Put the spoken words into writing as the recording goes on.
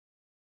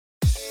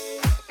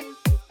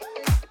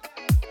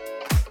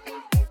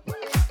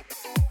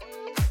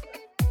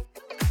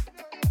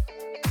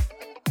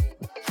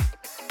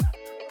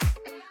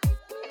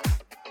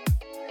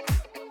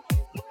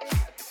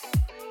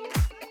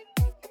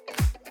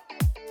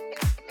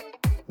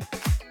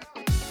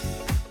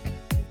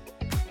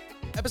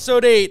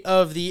Episode 8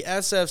 of the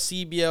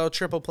SFCBL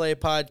Triple Play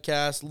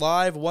Podcast,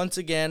 live once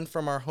again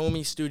from our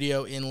homie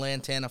studio in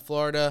Lantana,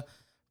 Florida.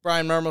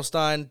 Brian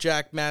Mermelstein,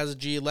 Jack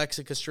Mazzagy,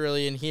 Lexa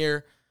Castrillion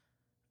here.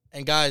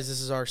 And guys,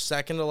 this is our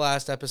second to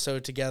last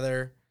episode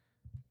together.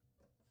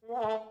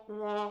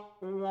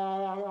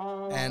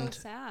 And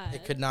sad.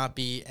 It could not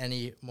be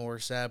any more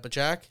sad. But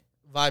Jack,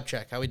 vibe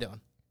check, how we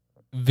doing?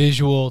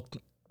 Visual,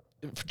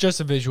 just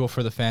a visual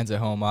for the fans at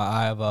home.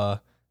 I have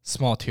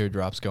small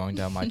teardrops going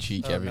down my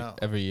cheek every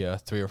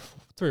 3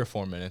 or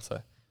 4 minutes.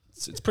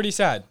 It's pretty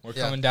sad. We're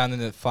coming down in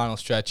the final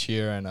stretch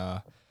here, and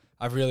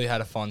I've really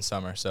had a fun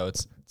summer, so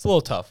it's a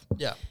little tough.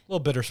 Yeah, a little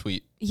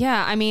bittersweet.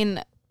 Yeah, I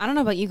mean, I don't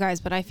know about you guys,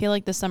 but I feel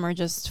like the summer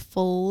just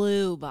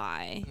flew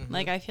by. Mm-hmm.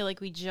 Like, I feel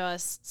like we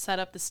just set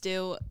up the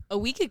stew a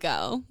week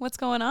ago. What's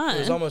going on? It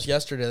was almost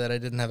yesterday that I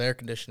didn't have air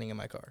conditioning in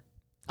my car.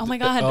 Oh, my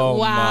God.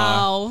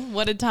 Wow.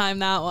 What a time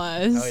that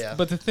was. Oh, yeah.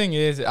 But the thing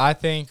is, I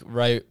think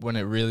right when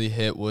it really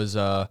hit was,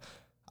 I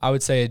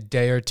would say a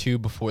day or two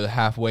before the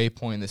halfway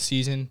point in the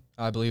season.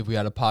 I believe we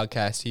had a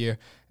podcast here.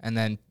 And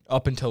then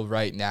up until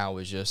right now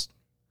was just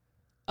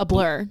a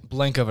blur.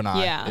 Blink of an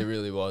eye. Yeah. It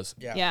really was.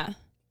 Yeah.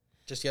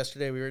 Just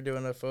yesterday, we were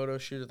doing a photo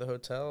shoot at the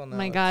hotel. And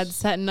my God,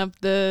 setting up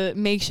the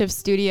makeshift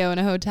studio in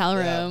a hotel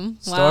room.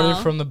 Wow.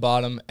 Started from the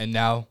bottom, and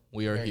now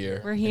we are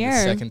here. We're here. In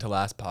the second to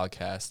last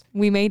podcast.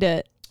 We made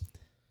it.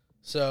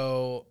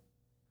 So,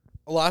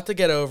 a lot to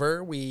get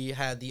over. We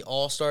had the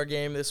All-Star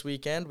game this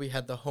weekend. We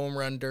had the Home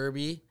Run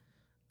Derby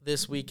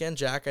this weekend.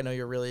 Jack, I know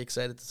you're really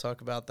excited to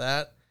talk about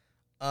that.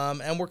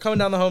 And we're coming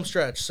down the home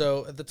stretch.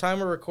 So, at the time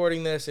we're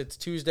recording this, it's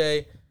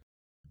Tuesday.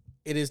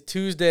 It is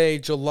Tuesday,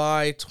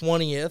 July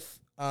 20th.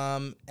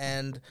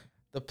 And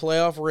the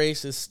playoff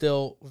race is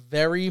still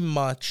very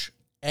much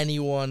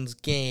anyone's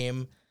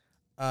game.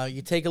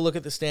 You take a look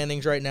at the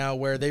standings right now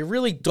where they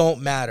really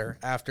don't matter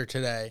after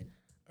today.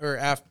 Or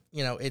after,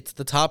 it's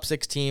the top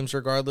 6 teams,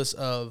 regardless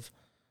of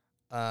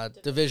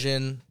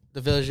division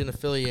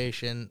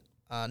affiliation.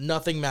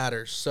 Nothing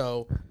matters.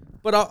 So,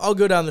 but I'll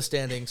go down the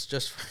standings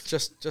just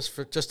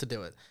to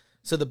do it.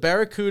 So the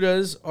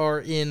Barracudas are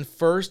in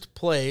first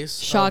place.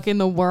 Shock in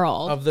the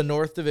world of the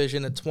North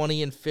Division at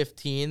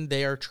 20-15.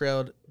 They are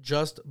trailed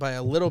just by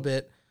a little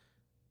bit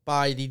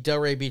by the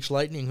Delray Beach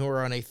Lightning, who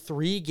are on a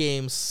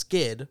 3-game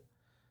skid,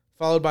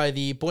 followed by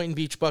the Boynton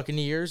Beach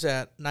Buccaneers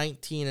at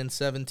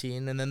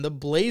 19-17, and then the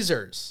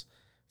Blazers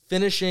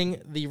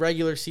finishing the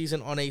regular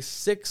season on a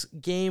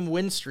 6-game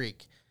win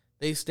streak.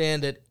 They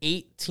stand at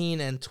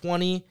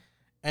 18-20,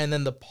 and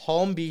then the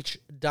Palm Beach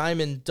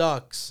Diamond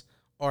Ducks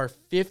are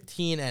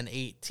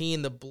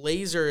 15-18. The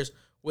Blazers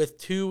with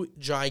 2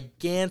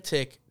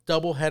 gigantic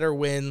doubleheader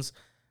wins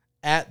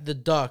at the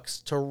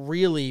Ducks to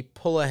really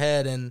pull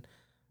ahead and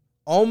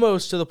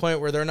almost to the point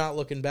where they're not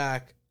looking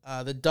back.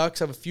 The Ducks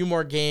have a few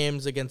more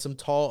games against some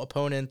tall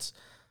opponents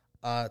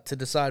to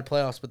decide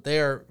playoffs, but they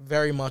are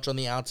very much on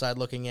the outside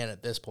looking in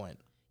at this point.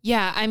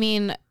 Yeah, I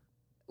mean,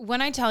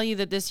 when I tell you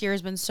that this year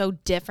has been so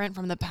different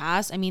from the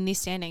past, I mean, these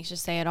standings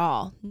just say it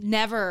all.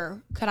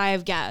 Never could I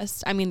have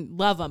guessed. I mean,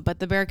 love them, but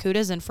the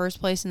Barracudas in first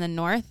place in the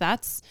North,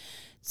 it's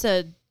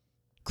a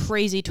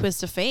crazy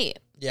twist of fate.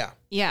 Yeah.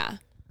 Yeah.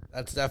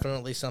 That's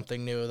definitely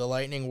something new. The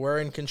Lightning were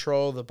in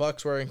control, the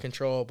Bucks were in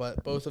control,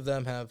 but both of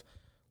them have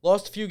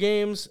lost a few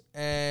games,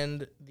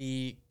 and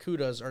the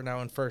Cudas are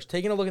now in first.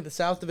 Taking a look at the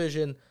South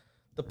Division,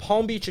 the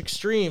Palm Beach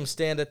Extremes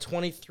stand at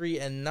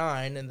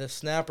 23-9, and the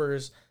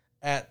Snappers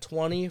at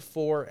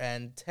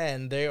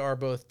 24-10. They are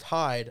both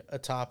tied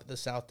atop the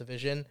South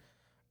Division.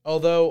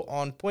 Although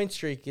on point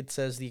streak, it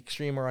says the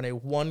Extreme are on a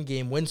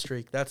 1-game win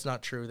streak. That's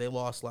not true. They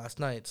lost last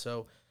night.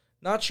 So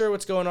not sure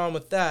what's going on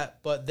with that,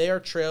 but they are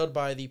trailed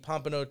by the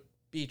Pompano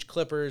Beach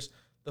Clippers,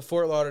 the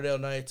Fort Lauderdale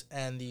Knights,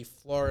 and the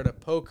Florida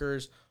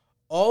Pokers,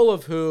 all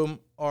of whom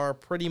are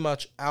pretty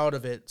much out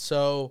of it.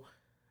 So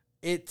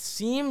it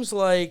seems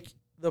like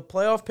the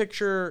playoff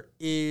picture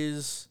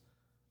is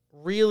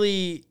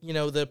really,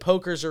 the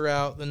Pokers are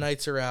out, the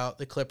Knights are out,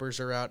 the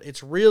Clippers are out.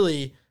 It's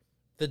really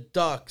the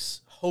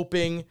Ducks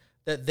hoping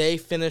that they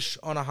finish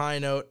on a high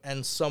note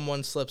and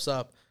someone slips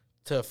up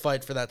to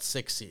fight for that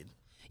 6th seed.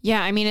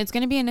 Yeah, I mean, it's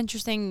going to be an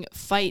interesting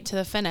fight to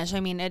the finish.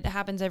 I mean, it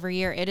happens every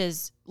year. It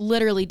is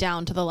literally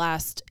down to the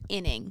last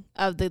inning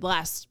of the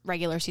last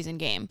regular season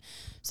game.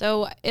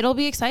 So it'll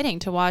be exciting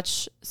to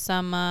watch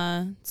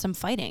some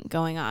fighting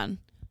going on.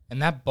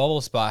 And that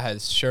bubble spot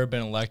has sure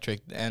been electric.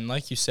 And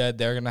like you said,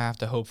 they're going to have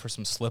to hope for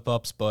some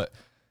slip-ups, but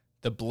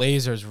the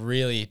Blazers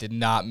really did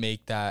not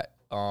make that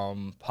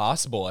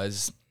possible.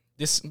 As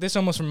this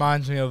almost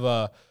reminds me of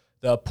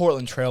the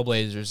Portland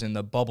Trailblazers in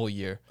the bubble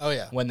year. Oh,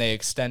 yeah. When they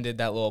extended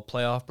that little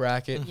playoff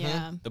bracket. Mm-hmm.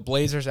 Yeah. The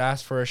Blazers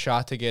asked for a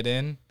shot to get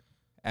in,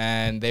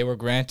 and they were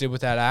granted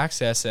with that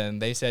access,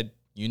 and they said,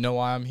 you know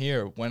why I'm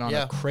here. Went on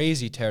a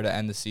crazy tear to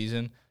end the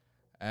season.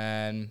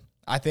 And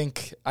I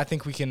think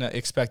we can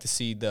expect to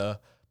see the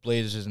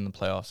Blazers in the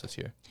playoffs this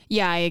year.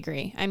 Yeah, I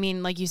agree. I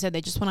mean, like you said,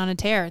 they just went on a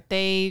tear.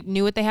 They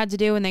knew what they had to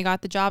do, and they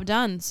got the job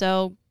done.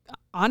 So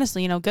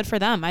honestly, good for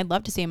them. I'd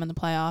love to see them in the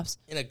playoffs.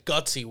 In a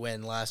gutsy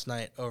win last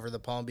night over the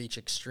Palm Beach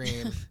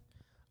Extreme.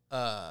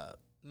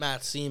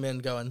 Matt Seaman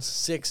going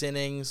 6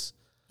 innings.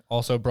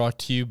 Also brought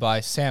to you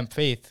by Sam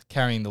Faith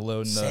carrying the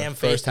load in the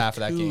first half of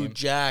that game.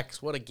 Jacks.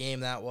 What a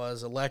game that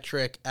was.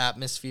 Electric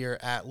atmosphere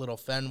at Little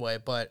Fenway.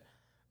 But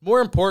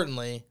more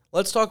importantly,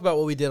 let's talk about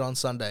what we did on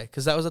Sunday,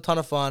 because that was a ton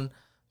of fun.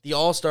 The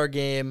All-Star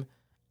game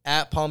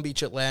at Palm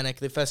Beach Atlantic.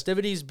 The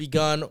festivities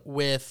begun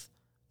with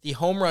the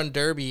Home Run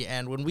Derby,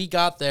 and when we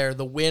got there,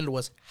 the wind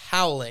was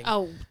howling.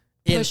 Oh,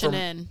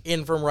 pushing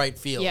in from right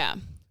field. Yeah.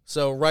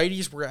 So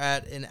righties were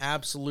at an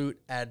absolute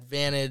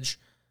advantage.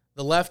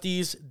 The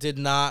lefties did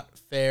not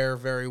fare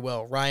very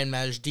well. Ryan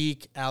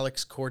Majdik,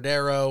 Alex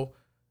Cordero,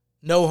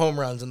 no home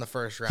runs in the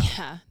first round.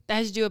 Yeah, that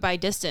has to do it by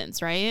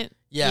distance, right?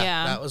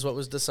 Yeah, that was what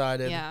was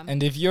decided. Yeah.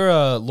 And if you're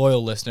a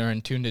loyal listener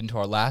and tuned into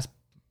our last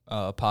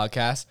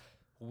podcast,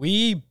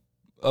 we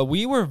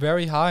were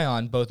very high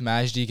on both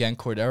Majdik and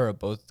Cordero,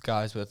 both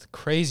guys with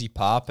crazy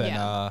pop,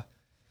 and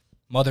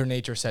Mother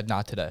Nature said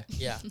not today.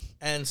 Yeah,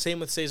 and same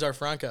with Cesar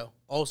Franco,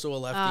 also a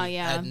lefty,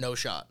 had no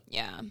shot.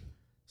 Yeah.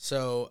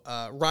 So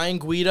Ryan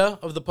Guida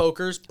of the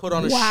Pokers put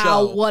on a show.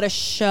 Wow, what a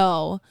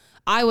show.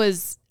 I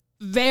was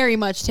very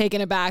much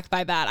taken aback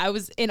by that. I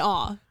was in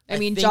awe. I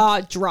mean,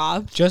 jaw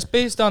dropped. Just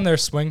based on their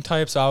swing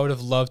types, I would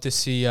have loved to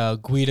see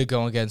Guida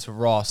go against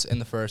Ross in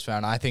the first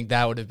round. I think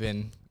that would have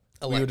been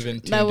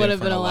electric. That would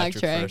have been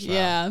electric.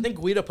 Yeah. I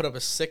think Guida put up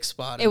a 6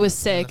 spot. It was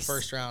in 6 the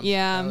first round.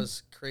 Yeah. That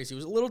was crazy. It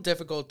was a little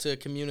difficult to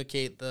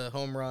communicate the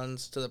home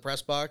runs to the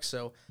press box,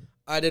 so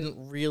I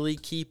didn't really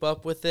keep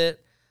up with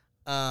it.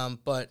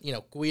 But,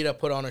 Guida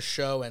put on a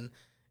show, and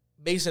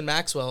Mason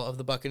Maxwell of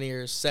the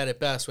Buccaneers said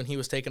it best when he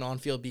was taking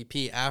on-field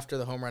BP after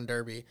the home run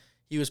derby.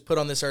 He was put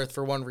on this earth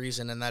for one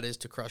reason, and that is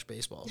to crush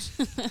baseballs.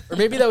 Or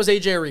maybe that was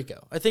A.J.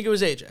 Rico. I think it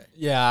was A.J.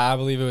 Yeah, I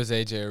believe it was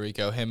A.J.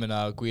 Rico. Him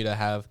and Guida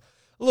have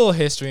a little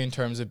history in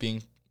terms of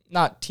being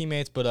not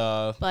teammates,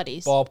 but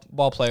buddies,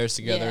 ball players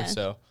together. Yeah.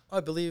 So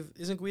I believe,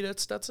 isn't Guida at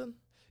Stetson?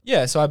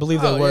 Yeah, so I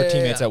believe they were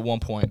teammates at one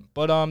point.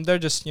 But they're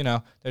just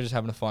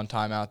having a fun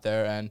time out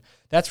there, and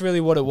that's really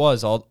what it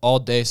was. All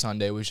day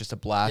Sunday was just a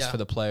blast for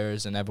the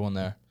players and everyone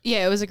there.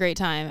 Yeah, it was a great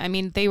time. I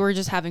mean, they were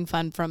just having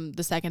fun from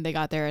the second they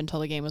got there until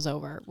the game was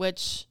over,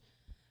 which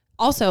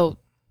also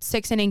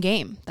 6-inning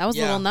game. That was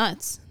a little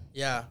nuts.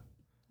 Yeah.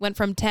 Went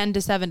from 10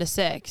 to 7 to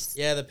 6.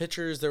 Yeah, the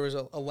pitchers, there was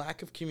a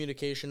lack of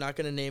communication. Not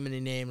going to name any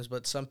names,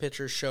 but some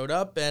pitchers showed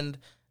up, and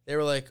they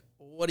were like,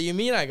 what do you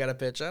mean I got to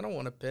pitch? I don't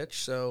want to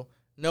pitch. So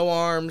no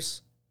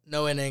arms,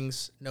 no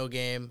innings, no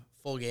game,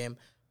 full game.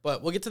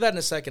 But we'll get to that in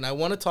a second. I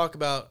want to talk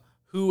about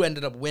who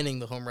ended up winning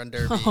the home run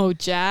derby. Oh,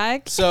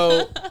 Jack.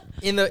 So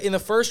in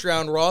the first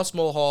round, Ross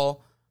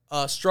Mulhall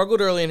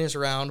struggled early in his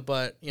round,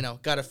 but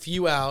got a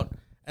few out.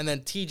 And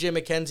then T.J.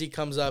 McKenzie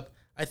comes up.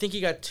 I think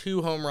he got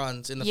 2 home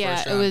runs in the first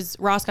round. Yeah, it was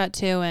Ross got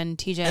 2 and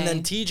T.J. And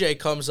then T.J.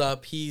 comes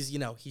up. He's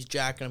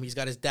jacking him. He's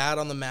got his dad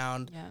on the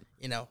mound. Yeah.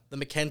 The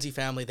McKenzie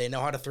family, they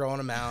know how to throw on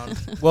a mound.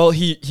 Well,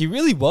 he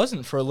really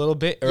wasn't for a little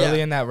bit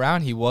early in that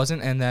round. He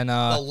wasn't, and then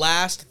the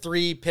last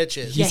 3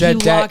 pitches. He said,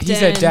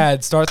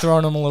 "Dad, start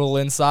throwing him a little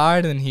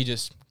inside," and he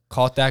just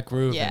caught that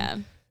groove. Yeah.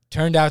 And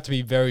turned out to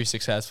be very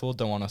successful.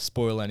 Don't want to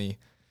spoil any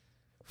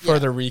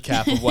further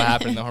recap of what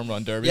happened in the home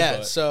run derby.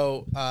 Yeah,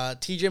 so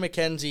T.J.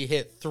 McKenzie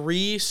hit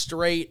 3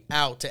 straight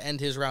out to end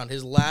his round,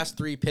 his last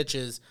 3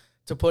 pitches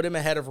to put him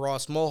ahead of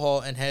Ross Mulhall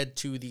and head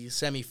to the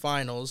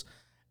semifinals.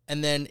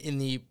 And then in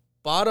the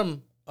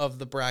bottom of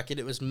the bracket,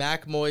 it was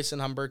Mac Moyes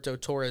and Humberto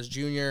Torres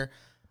Jr.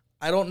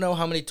 I don't know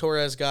how many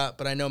Torres got,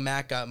 but I know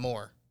Mac got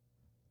more,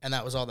 and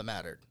that was all that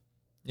mattered.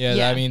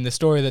 Yeah. I mean, the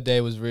story of the day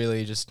was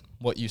really just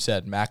what you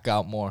said. Mac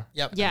got more.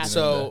 Yep. Yeah.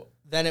 So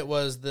then it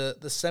was the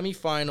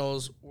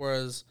semifinals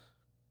was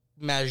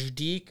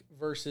Majdik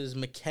versus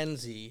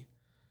McKenzie,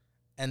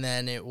 and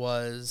then it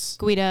was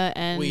Guida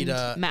and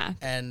Mac.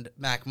 And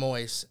Mac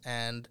Moyes.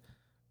 And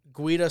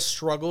Guida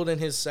struggled in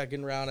his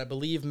second round. I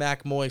believe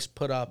Mac Moyes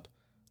put up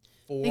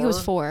 4. I think it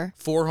was 4.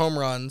 4 home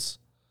runs.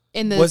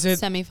 In the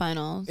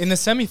semifinals. In the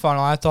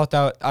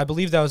semifinal, I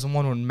believe that was the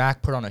one when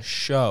Mac put on a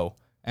show,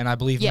 and I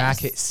believe Mac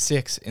hit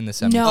 6 in the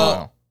semifinal.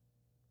 No.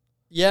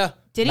 Yeah.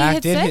 Did Mac he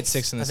hit 6? Mac did hit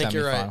 6 in the I think semifinal,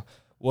 you're right.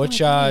 Which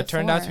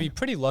turned out to be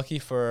pretty lucky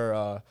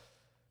for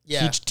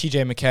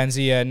T.J.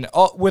 McKenzie. And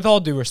with all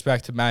due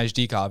respect to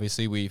Majdik,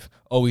 obviously, we've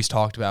always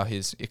talked about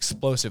his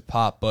explosive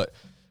pop, but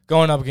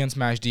going up against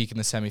Majdik in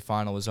the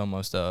semifinal was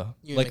almost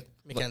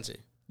McKenzie.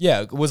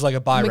 Yeah, it was like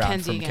a bye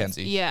round for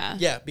McKenzie. Yeah.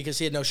 Yeah, because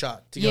he had no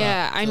shot to go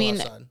Yeah, I mean,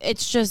 outside.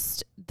 it's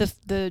just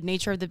the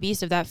nature of the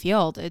beast of that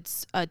field.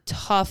 It's a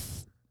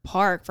tough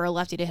park for a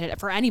lefty to hit it,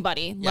 for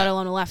anybody, let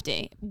alone a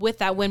lefty, with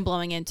that wind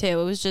blowing in, too.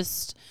 It was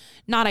just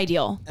not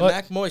ideal. And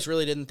Mac Moyes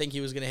really didn't think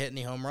he was going to hit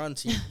any home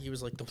runs. He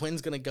was like, the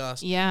wind's going to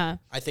gust. Yeah.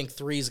 I think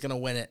 3 is going to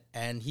win it,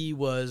 and he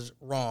was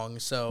wrong.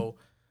 So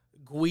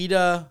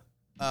Guida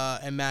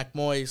and Mac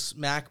Moyes,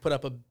 Mac put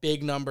up a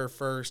big number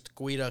first.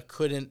 Guida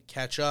couldn't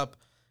catch up.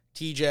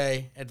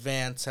 TJ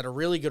advanced, had a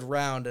really good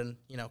round, and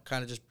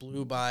kind of just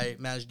blew by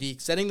Majdik,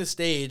 setting the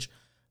stage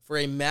for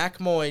a Mac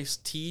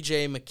Moyes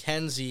TJ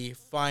McKenzie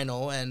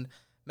final. And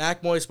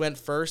Mac Moyes went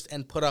first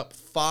and put up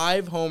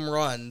 5 home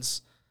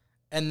runs.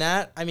 And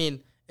that, I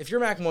mean, if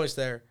you're Mac Moyes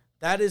there,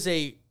 that is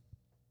a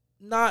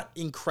not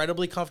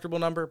incredibly comfortable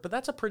number, but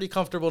that's a pretty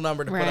comfortable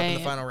number to put up in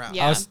the final round.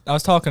 Yeah. I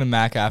was talking to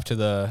Mac after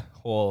the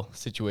whole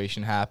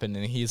situation happened,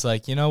 and he's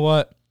like, you know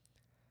what?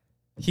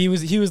 He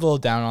was a little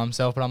down on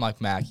himself, but I'm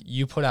like, Mac,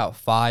 you put out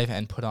 5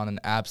 and put on an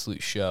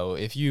absolute show.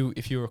 If you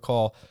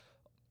recall,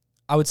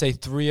 I would say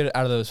 3 out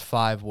of those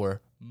 5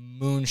 were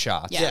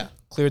moonshots. Yeah.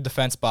 Cleared the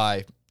fence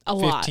by A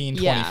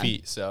 15, lot. 20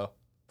 feet. So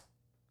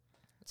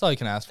that's all you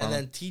can ask for. And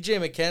then TJ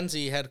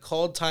McKenzie had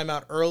called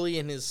timeout early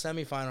in his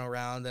semifinal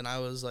round, and I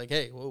was like,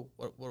 hey, whoa,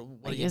 what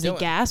are you Is doing? he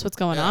gas? What's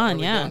going What on? are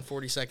we Yeah. doing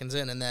 40 seconds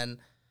in, and then,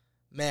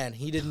 man,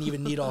 he didn't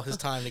even need all his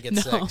time to get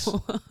No. 6.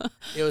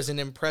 It was an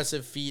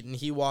impressive feat, and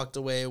he walked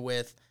away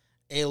with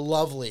a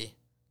lovely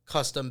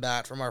custom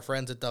bat from our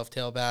friends at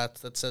Dovetail Bats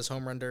that says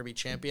Home Run Derby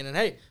Champion. And,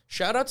 hey,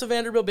 shout out to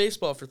Vanderbilt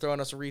Baseball for throwing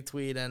us a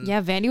retweet. And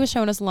Yeah, Vandy was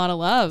showing us a lot of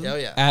love. Oh,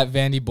 yeah. At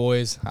Vandy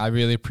Boys, I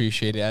really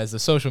appreciate it. As the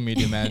social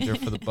media manager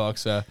for the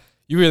Bucks,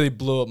 you really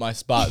blew up my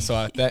spot,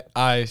 so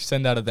I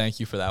send out a thank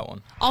you for that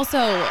one.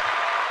 Also,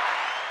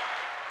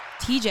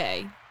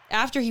 TJ,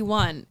 after he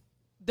won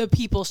the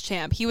People's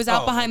Champ, he was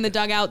out behind the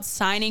dugout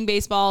signing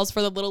baseballs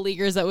for the little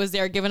leaguers that was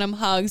there, giving them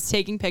hugs,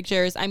 taking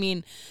pictures. I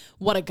mean,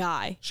 what a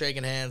guy.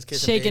 Shaking hands,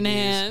 kissing Shaking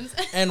babies. hands.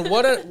 And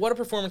what a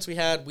performance we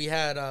had. We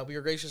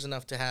were gracious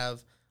enough to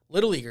have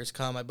Little Leaguers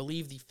come. I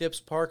believe the Phipps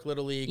Park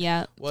Little League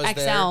was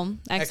XL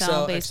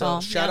there.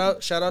 baseball. Shout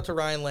out to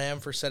Ryan Lamb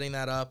for setting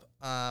that up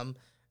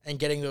and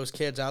getting those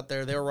kids out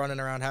there. They were running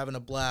around having a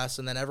blast,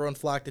 and then everyone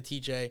flocked to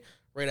TJ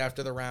right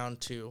after the round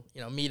to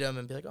meet him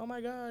and be like, oh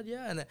my God,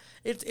 yeah. And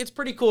it's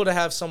pretty cool to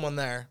have someone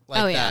there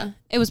like that. Yeah,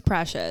 it was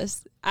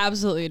precious,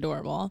 absolutely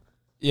adorable.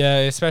 Yeah,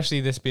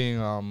 especially this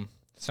being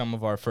some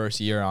of our first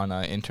year on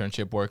an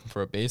internship working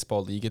for a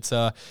baseball league. It's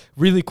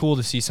really cool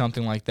to see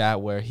something like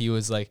that where he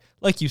was like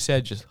you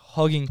said, just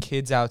hugging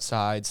kids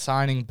outside,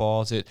 signing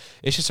balls. It's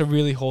just a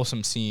really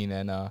wholesome scene,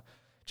 and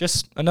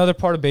just another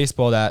part of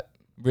baseball that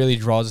really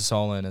draws us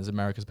all in as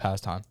America's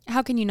pastime.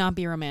 How can you not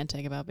be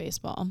romantic about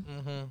baseball?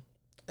 Mm-hmm.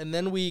 And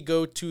then we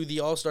go to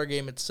the All-Star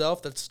game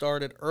itself that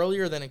started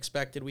earlier than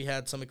expected. We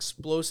had some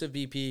explosive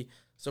VP,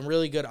 some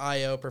really good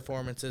IO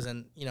performances,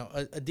 and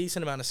a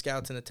decent amount of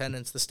scouts in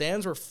attendance. The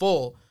stands were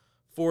full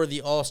for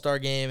the All-Star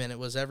game, and it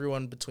was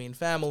everyone between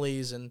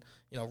families and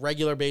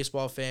regular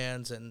baseball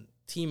fans and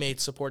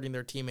teammates supporting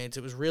their teammates.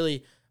 It was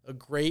really a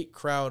great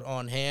crowd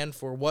on hand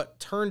for what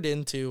turned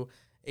into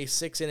a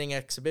 6-inning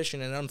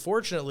exhibition. And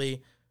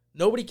unfortunately,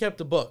 nobody kept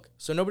a book,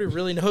 so nobody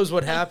really knows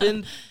what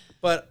happened.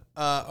 But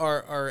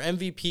our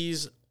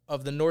MVPs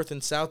of the North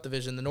and South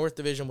Division, the North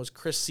Division was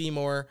Chris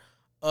Seymour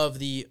of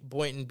the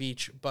Boynton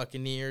Beach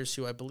Buccaneers,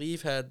 who I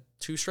believe had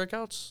 2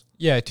 strikeouts.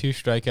 Yeah, 2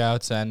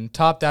 strikeouts and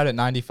topped out at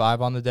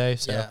 95 on the day.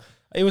 So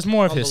it was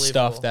more of his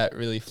stuff that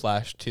really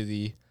flashed to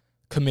the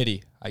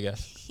committee, I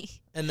guess.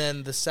 And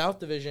then the South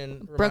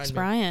Division, Brooks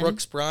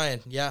Bryan,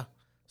 yeah,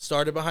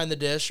 started behind the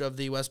dish of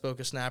the West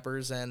Boca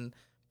Snappers and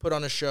put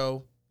on a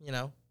show,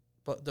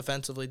 but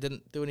defensively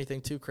didn't do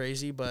anything too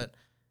crazy, but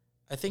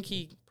I think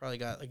he probably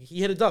got, he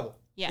hit a double.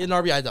 Yeah. Hit an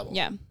RBI double.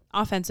 Yeah.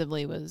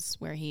 Offensively was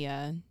where he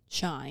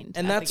shined.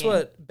 And that's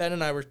what Ben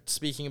and I were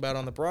speaking about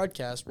on the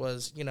broadcast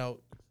was,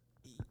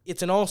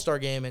 it's an all-star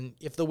game, and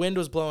if the wind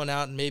was blowing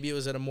out and maybe it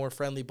was at a more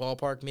friendly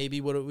ballpark,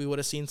 maybe we would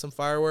have seen some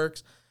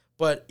fireworks.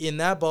 But in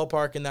that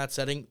ballpark, in that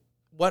setting,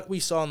 what we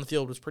saw on the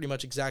field was pretty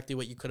much exactly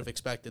what you could have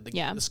expected.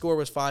 The score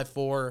was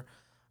 5-4.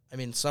 I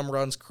mean, some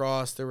runs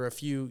crossed. There were a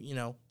few,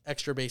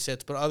 extra base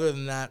hits. But other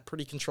than that,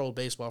 pretty controlled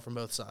baseball from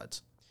both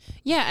sides.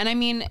 Yeah, and I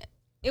mean,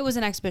 it was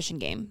an exhibition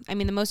game. I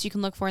mean, the most you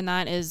can look for in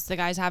that is the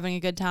guys having a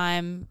good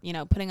time,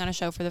 putting on a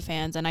show for the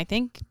fans. And I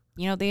think,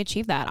 they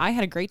achieved that. I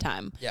had a great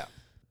time. Yeah.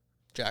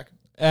 Jack?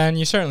 And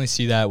you certainly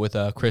see that with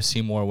Chris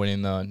Seymour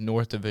winning the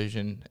North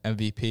Division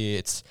MVP.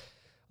 It's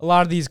a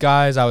lot of these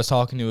guys I was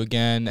talking to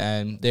again,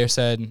 and they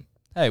said,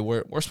 hey,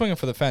 we're swinging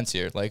for the fence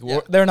here. Like,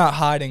 they're not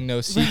hiding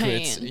no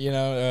secrets.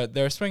 Right.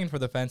 They're swinging for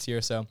the fence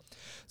here. So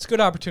it's a good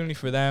opportunity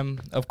for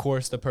them. Of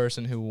course, the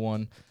person who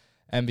won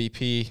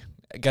MVP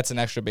gets an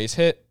extra base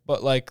hit,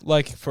 but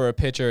like for a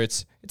pitcher,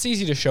 it's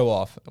easy to show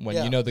off when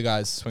the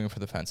guy's swinging for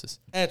the fences.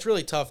 And it's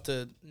really tough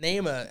to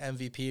name a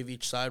MVP of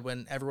each side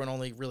when everyone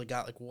only really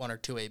got like 1 or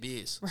 2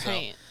 ABs. Right.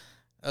 So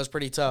that was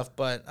pretty tough,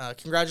 but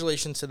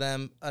congratulations to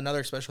them.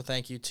 Another special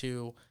thank you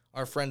to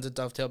our friends at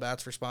Dovetail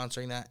Bats for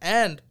sponsoring that,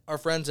 and our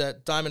friends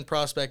at Diamond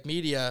Prospect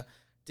Media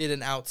did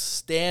an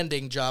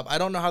outstanding job. I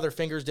don't know how their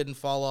fingers didn't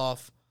fall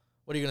off.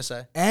 What are you going to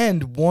say?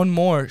 And one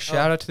more.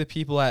 Shout out to the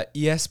people at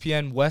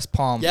ESPN West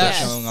Palm for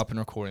showing up and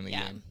recording the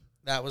game.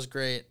 That was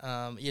great.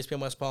 ESPN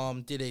West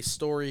Palm did a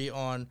story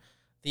on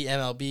the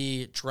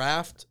MLB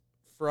draft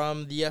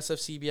from the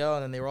SFCBL,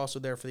 and then they were also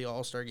there for the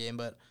All-Star game.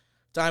 But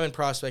Diamond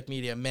Prospect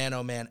Media, man,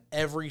 oh man,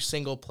 every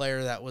single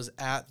player that was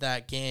at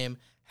that game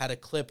had a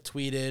clip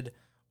tweeted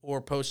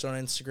or posted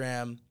on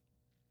Instagram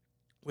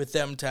with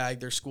them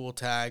tagged, their school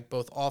tag,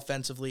 both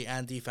offensively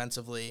and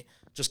defensively.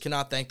 Just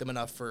cannot thank them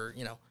enough for,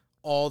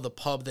 all the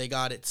pub they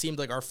got. It seemed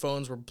like our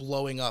phones were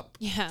blowing up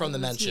from the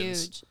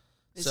mentions. Huge.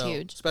 It's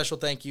huge. Special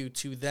thank you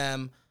to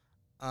them.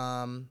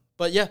 But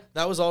But yeah,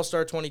 that was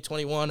All-Star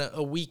 2021,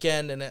 a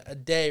weekend and a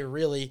day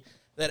really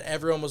that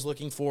everyone was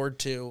looking forward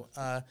to.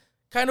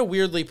 Kind of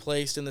weirdly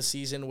placed in the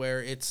season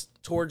where it's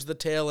towards the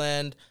tail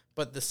end,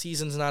 but the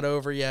season's not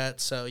over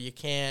yet, so you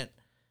can't,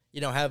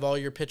 have all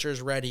your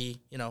pitchers ready.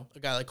 A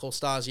guy like Cole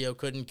Stasio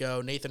couldn't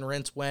go. Nathan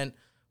Rintz went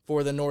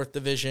for the North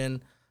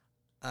Division.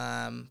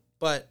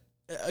 But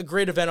a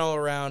great event all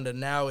around, and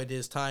now it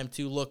is time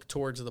to look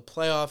towards the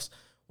playoffs.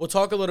 We'll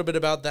talk a little bit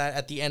about that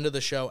at the end of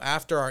the show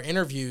after our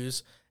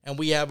interviews, and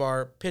we have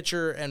our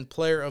pitcher and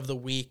player of the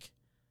week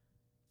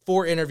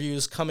 4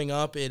 interviews coming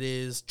up. It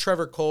is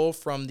Trevor Kole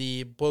from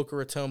the Boca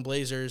Raton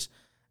Blazers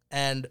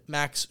and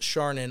Max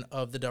Charnin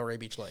of the Delray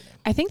Beach Lightning.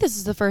 I think this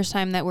is the first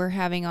time that we're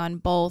having on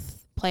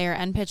both player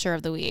and pitcher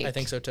of the week. I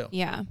think so too.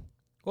 Yeah.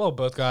 Well,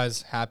 both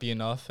guys happy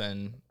enough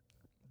and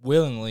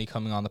willingly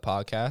coming on the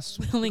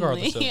podcast.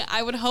 Willingly.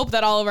 I would hope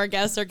that all of our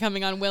guests are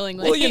coming on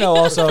willingly. Well,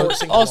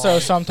 also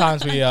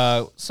sometimes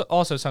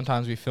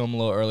we film a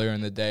little earlier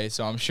in the day,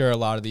 so I'm sure a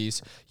lot of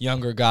these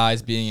younger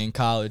guys being in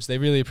college, they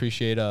really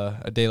appreciate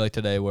a day like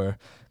today where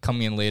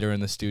coming in later in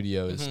the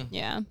studio is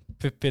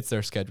fits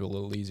their schedule a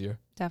little easier.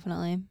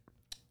 Definitely.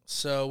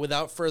 So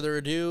without further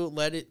ado,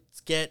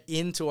 let's get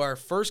into our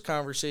first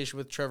conversation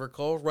with Trevor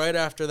Kole. Right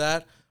after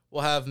that,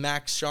 we'll have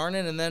Max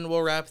Charnin, and then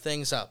we'll wrap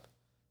things up.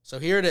 So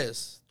here it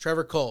is,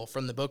 Trevor Kole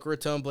from the Boca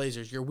Raton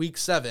Blazers, your Week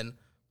 7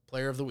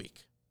 Player of the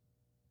Week.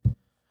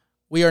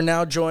 We are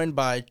now joined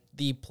by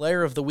the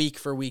Player of the Week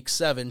for Week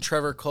 7,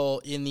 Trevor Kole,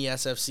 in the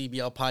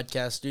SFCBL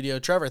podcast studio.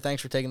 Trevor,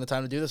 thanks for taking the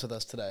time to do this with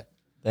us today.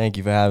 Thank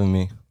you for having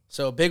me.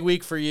 So big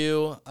week for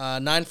you,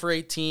 9 for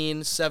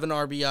 18, 7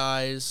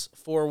 RBIs,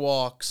 4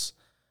 walks,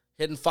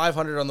 hitting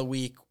 500 on the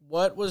week.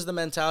 What was the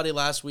mentality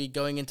last week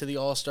going into the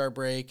All-Star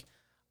break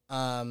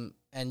where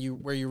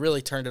you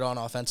really turned it on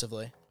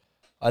offensively?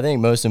 I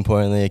think most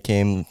importantly, it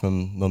came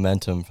from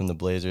momentum from the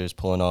Blazers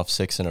pulling off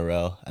 6 in a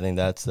row. I think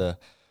that's the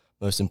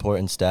most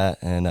important stat,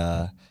 and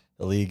the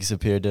leagues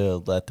appeared to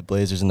let the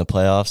Blazers in the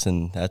playoffs,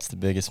 and that's the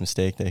biggest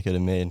mistake they could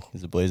have made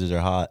because the Blazers are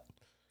hot.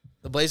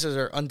 The Blazers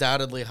are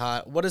undoubtedly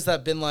hot. What has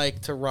that been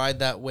like to ride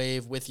that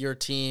wave with your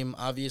team?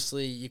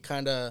 Obviously, you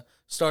kind of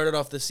started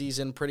off the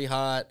season pretty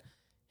hot,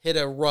 hit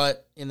a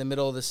rut in the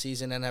middle of the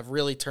season, and have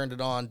really turned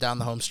it on down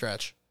the home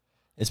stretch.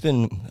 It's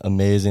been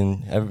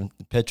amazing. The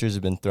pitchers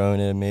have been throwing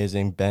it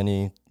amazing.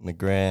 Benny,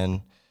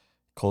 McGran,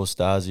 Cole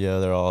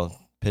Stasio, they're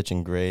all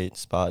pitching great,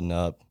 spotting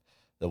up.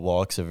 The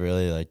walks have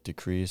really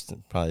decreased,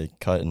 probably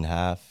cut in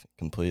half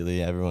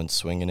completely. Everyone's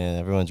swinging it.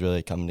 Everyone's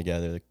really coming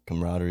together. The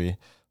camaraderie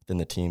within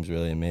the team's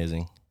really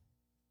amazing.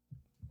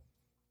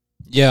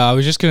 Yeah, I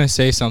was just going to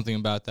say something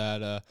about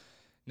that.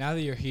 Now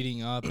that you're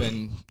heating up,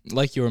 and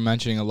like you were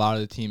mentioning, a lot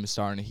of the team is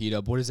starting to heat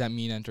up, what does that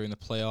mean entering the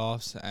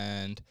playoffs?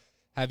 And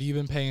have you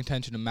been paying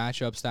attention to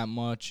matchups that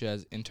much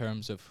as in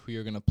terms of who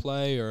you're going to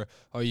play, or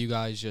are you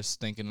guys just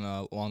thinking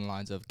along the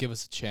lines of give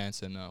us a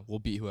chance and we'll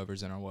beat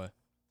whoever's in our way?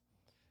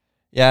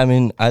 Yeah, I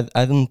mean, I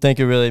don't think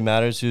it really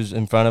matters who's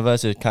in front of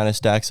us. It kind of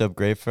stacks up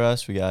great for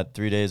us. We got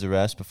 3 days of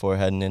rest before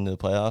heading into the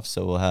playoffs,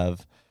 so we'll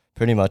have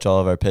pretty much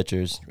all of our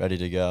pitchers ready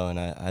to go, and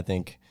I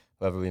think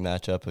whoever we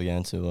match up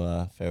against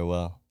will fare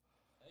well.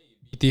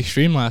 Beat the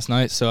Extreme last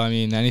night, so, I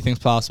mean, anything's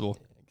possible.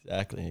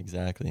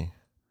 Exactly.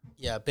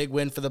 Yeah, big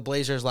win for the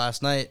Blazers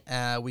last night.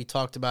 We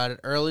talked about it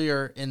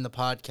earlier in the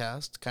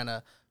podcast, kind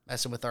of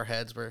messing with our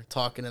heads. We're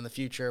talking in the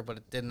future, but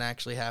it didn't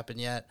actually happen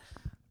yet.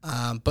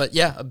 But,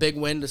 yeah, a big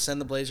win to send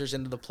the Blazers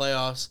into the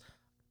playoffs.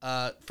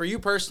 For you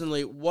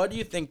personally, what do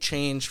you think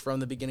changed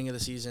from the beginning of the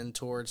season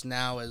towards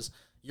now as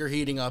you're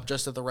heating up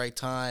just at the right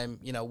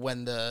time,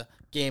 when the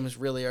games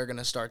really are going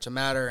to start to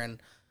matter?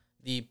 And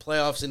the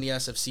playoffs in the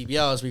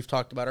SFCBL, as we've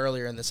talked about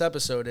earlier in this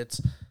episode,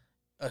 it's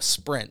a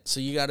sprint. So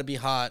you got to be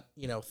hot,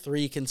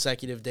 3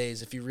 consecutive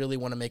days if you really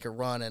want to make a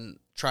run and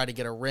try to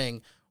get a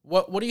ring.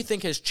 What do you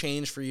think has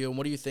changed for you, and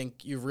what do you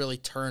think you've really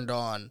turned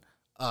on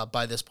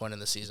by this point in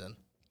the season?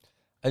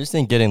 I just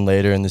think getting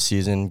later in the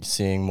season,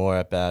 seeing more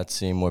at-bats,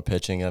 seeing more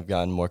pitching, I've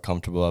gotten more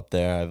comfortable up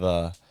there.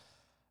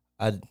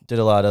 I did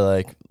a lot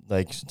of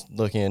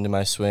looking into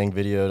my swing,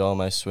 videoed all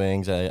my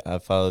swings. I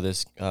follow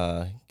this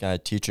guy,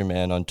 Teacher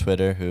Man, on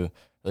Twitter, who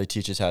really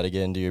teaches how to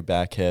get into your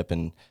back hip,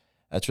 and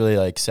that's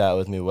really sat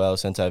with me well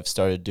since I've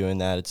started doing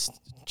that. It's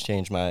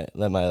changed my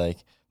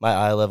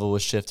eye level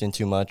was shifting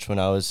too much when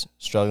I was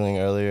struggling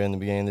earlier in the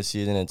beginning of the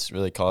season. It's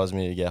really caused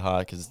me to get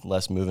hot because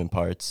less moving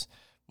parts,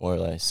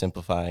 more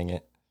simplifying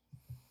it.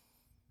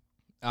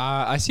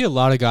 I see a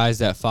lot of guys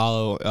that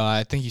follow.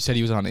 I think you said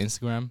he was on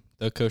Instagram,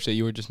 the coach that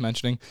you were just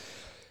mentioning.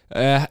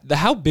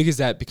 How big is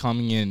that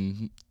becoming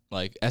in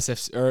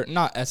SF or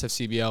not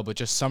SFCBL, but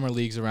just summer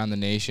leagues around the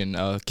nation?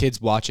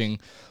 Kids watching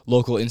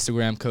local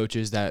Instagram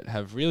coaches that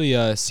have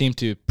really seemed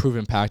to prove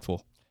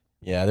impactful.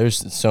 Yeah,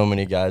 there's so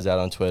many guys out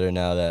on Twitter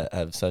now that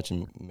have such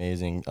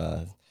amazing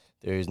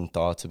theories and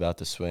thoughts about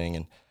the swing,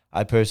 and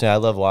I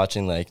love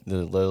watching the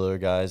littler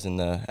guys in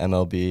the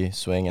MLB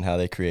swing and how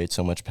they create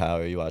so much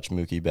power. You watch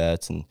Mookie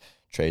Betts and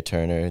Trey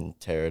Turner and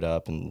tear it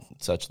up, and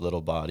such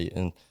little body.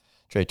 And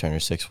Trey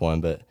Turner's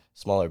 6'1", but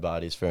smaller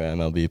bodies for an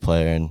MLB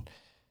player. And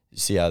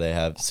see how they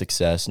have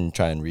success and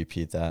try and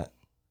repeat that.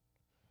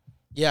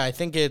 Yeah, I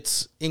think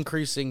it's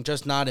increasing,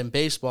 just not in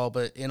baseball,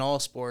 but in all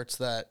sports,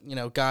 that,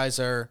 guys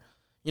are,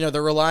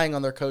 they're relying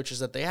on their coaches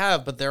that they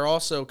have, but they're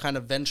also kind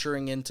of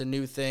venturing into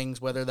new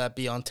things, whether that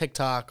be on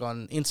TikTok,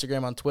 on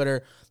Instagram, on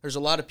Twitter. There's a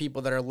lot of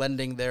people that are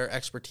lending their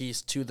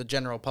expertise to the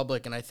general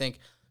public, and I think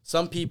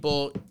some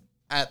people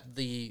at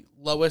the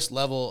lowest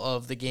level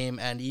of the game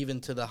and even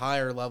to the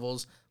higher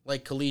levels,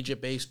 like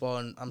collegiate baseball,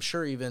 and I'm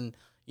sure even,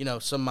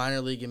 some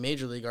minor league and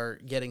major league, are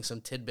getting some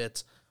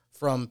tidbits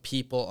from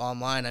people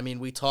online. I mean,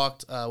 we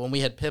talked when we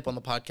had Pip on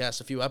the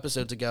podcast a few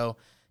episodes ago.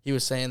 He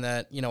was saying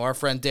that, our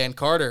friend Dan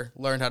Carter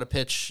learned how to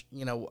pitch,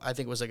 I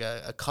think it was like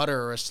a cutter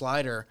or a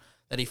slider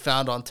that he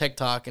found on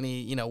TikTok, and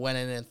he, went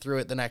in and threw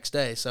it the next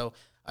day. So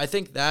I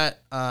think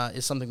that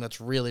is something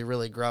that's really,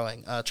 really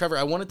growing. Trevor,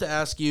 I wanted to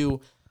ask you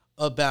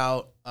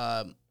about,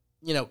 kind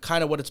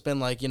of what it's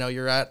been like.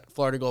 You're at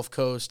Florida Gulf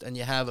Coast, and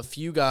you have a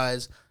few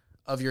guys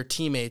of your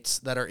teammates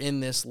that are in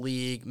this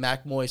league,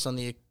 Mac Moyes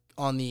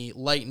on the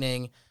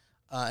Lightning,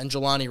 and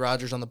Jelani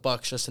Rogers on the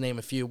Bucks, just to name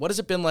a few. What has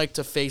it been like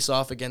to face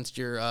off against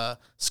your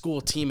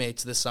school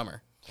teammates this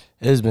summer?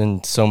 It has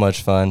been so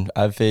much fun.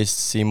 I've faced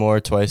Seymour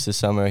twice this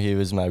summer. He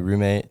was my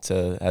roommate,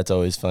 so that's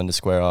always fun to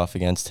square off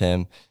against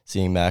him.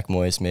 Seeing Mac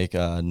Moyes make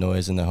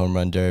noise in the home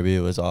run derby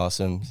was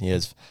awesome. He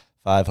has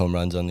 5 home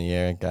runs on the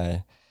year.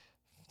 Guy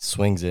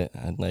swings it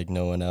like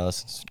no one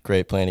else. It's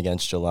great playing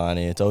against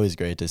Jelani. It's always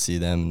great to see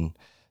them and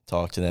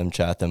talk to them,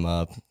 chat them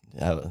up,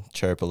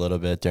 chirp a little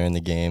bit during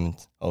the game.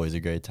 It's always a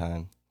great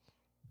time.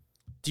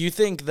 Do you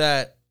think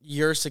that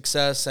your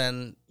success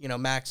and,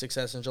 Mac's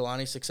success and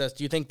Jelani's success,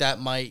 do you think that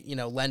might,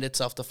 lend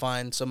itself to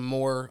find some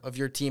more of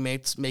your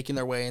teammates making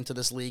their way into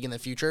this league in the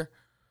future?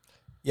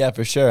 Yeah,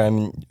 for sure. I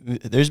mean,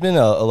 there's been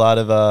a lot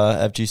of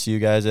FGCU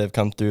guys that have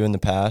come through in the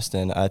past,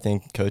 and I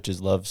think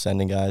coaches love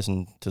sending guys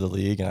into the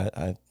league, and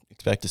I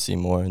expect to see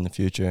more in the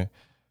future.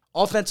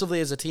 Offensively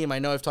as a team, I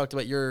know I've talked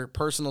about your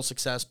personal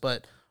success,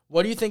 but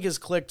what do you think has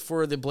clicked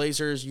for the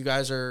Blazers? You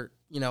guys are,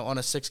 on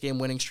a 6-game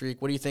winning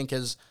streak. What do you think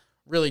has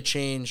really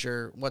changed,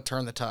 or what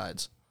turned the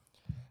tides?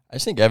 I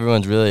just think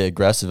everyone's really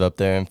aggressive up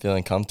there and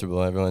feeling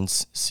comfortable.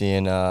 Everyone's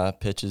seeing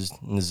pitches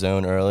in the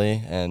zone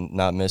early and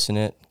not missing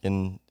it,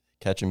 and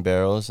catching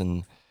barrels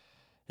and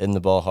hitting the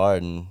ball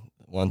hard. And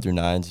 1 through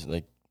 9's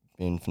like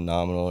being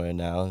phenomenal right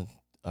now.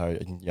 Our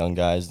young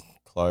guys,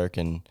 Clark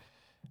and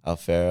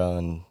Alfaro,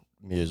 and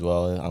me as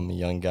well. I'm a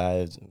young guy.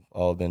 It's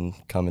all been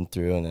coming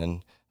through, and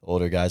then the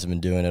older guys have been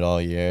doing it all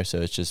year.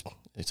 So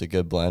it's a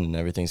good blend, and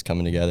everything's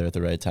coming together at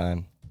the right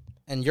time.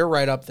 And you're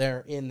right up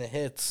there in the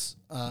hits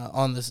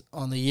on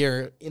the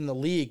year in the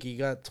league. You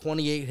got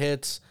 28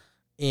 hits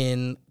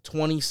in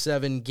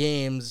 27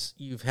 games.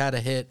 You've had a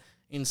hit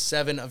in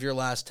 7 of your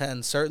last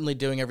 10. Certainly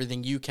doing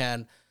everything you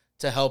can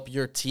to help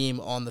your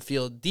team on the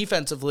field.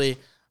 Defensively,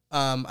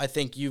 I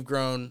think you've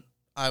grown,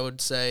 I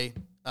would say,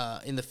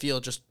 in the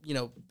field, just,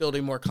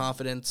 building more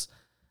confidence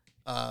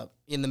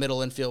in the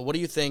middle infield. What do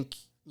you think,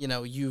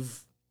 what do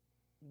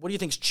you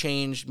think's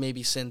changed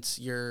maybe since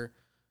your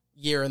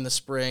year in the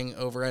spring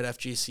over at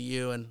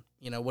FGCU, and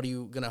what are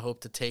you going to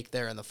hope to take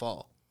there in the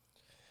fall?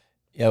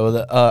 Yeah,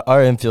 well,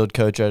 our infield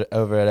coach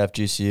over at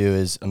FGCU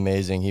is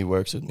amazing. He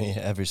works with me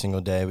every single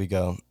day. We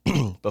go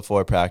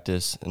before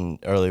practice and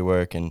early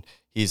work, and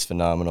he's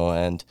phenomenal.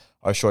 And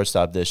our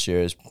shortstop this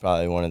year is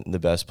probably one of the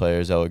best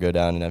players that will go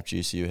down in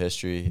FGCU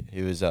history.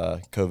 He was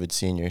a COVID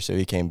senior, so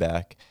he came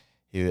back.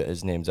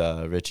 His name's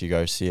Richie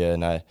Garcia,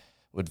 and I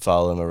would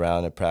follow him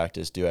around at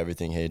practice, do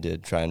everything he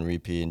did, try and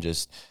repeat, and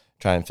just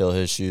try and fill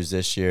his shoes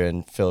this year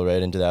and fill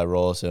right into that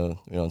role so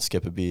we don't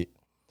skip a beat.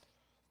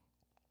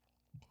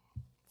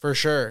 For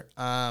sure.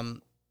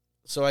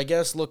 So I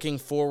guess looking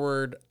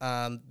forward,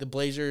 the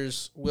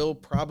Blazers will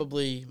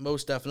probably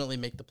most definitely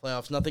make the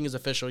playoffs. Nothing is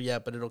official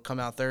yet, but it'll come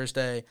out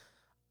Thursday.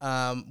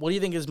 What do you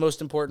think is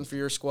most important for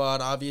your squad?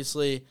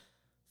 Obviously,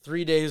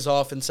 3 days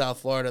off in South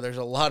Florida. There's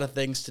a lot of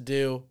things to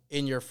do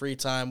in your free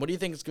time. What do you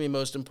think is going to be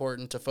most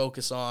important to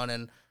focus on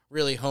and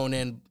really hone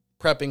in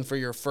prepping for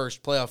your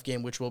first playoff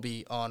game, which will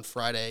be on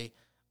Friday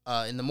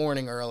in the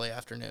morning or early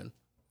afternoon?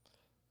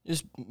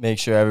 Just make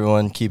sure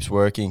everyone keeps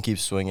working,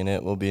 keeps swinging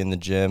it. We'll be in the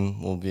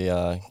gym. We'll be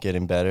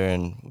getting better,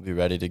 and we'll be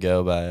ready to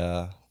go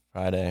by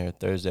Friday or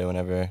Thursday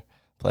whenever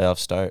playoffs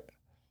start.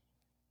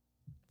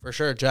 For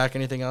sure. Jack,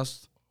 anything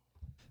else?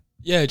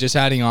 Yeah, just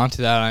adding on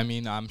to that, I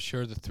mean, I'm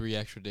sure the 3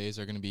 extra days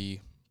are going to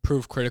be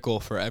proof critical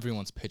for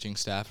everyone's pitching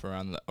staff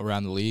around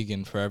the league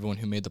and for everyone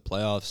who made the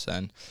playoffs,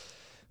 and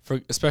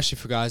especially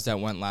for guys that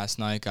went last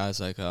night,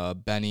 guys like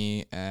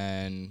Benny,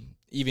 and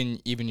even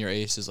your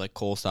aces like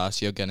Cole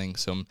Stasio getting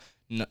some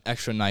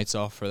extra nights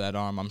off for that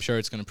arm. I'm sure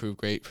it's going to prove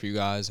great for you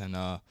guys, and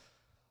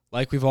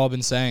like we've all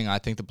been saying, I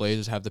think the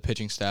Blazers have the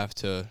pitching staff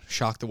to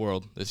shock the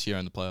world this year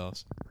in the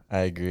playoffs. I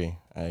agree.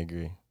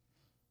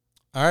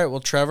 All right, well,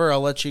 Trevor, I'll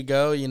let you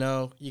go. You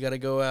got to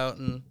go out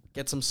and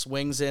get some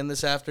swings in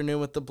this afternoon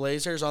with the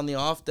Blazers on the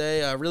off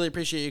day. I really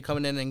appreciate you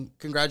coming in, and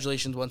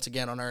congratulations once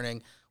again on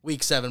earning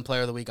Week 7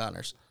 Player of the Week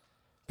honors.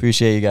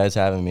 Appreciate you guys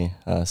having me.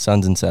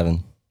 Suns in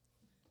 7.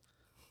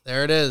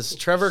 There it is.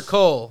 Trevor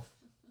Kole,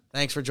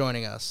 thanks for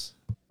joining us.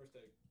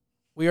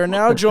 We are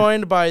now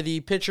joined by the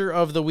pitcher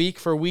of the week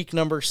for week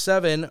number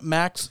 7,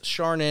 Max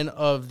Charnin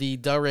of the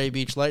Delray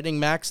Beach Lightning.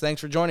 Max,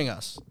 thanks for joining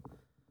us.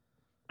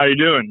 How you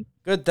doing?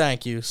 Good,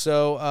 thank you.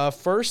 So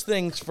first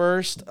things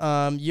first,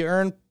 you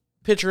earned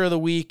pitcher of the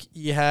week.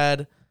 You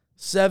had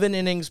 7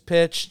 innings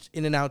pitched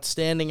in an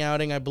outstanding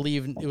outing. I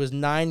believe it was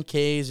 9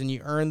 Ks, and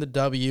you earned the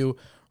W.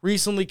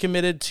 Recently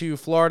committed to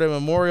Florida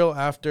Memorial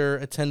after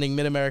attending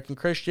Mid-American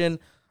Christian.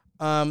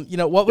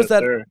 What was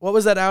What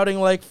was that outing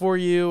like for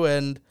you?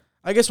 And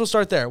I guess we'll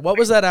start there. What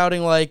was that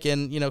outing like,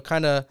 and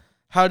kind of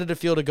how did it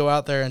feel to go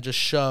out there and just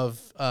shove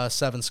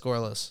 7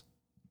 scoreless?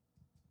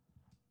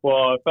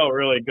 Well, it felt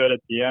really good at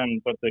the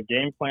end, but the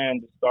game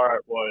plan to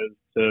start was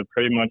to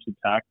pretty much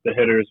attack the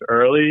hitters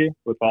early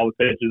with all the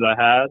pitches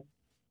I had,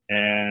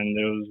 and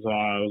it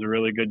was a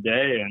really good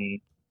day,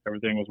 and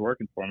everything was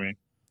working for me.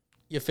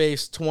 You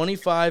faced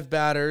 25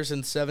 batters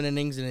in 7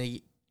 innings in an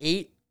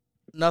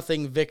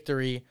 8-0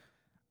 victory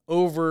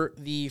over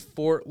the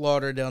Fort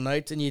Lauderdale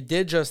Knights, and you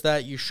did just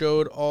that. You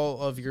showed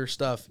all of your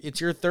stuff. It's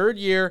your 3rd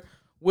year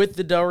with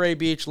the Delray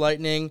Beach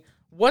Lightning.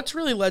 What's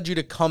really led you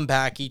to come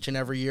back each and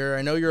every year?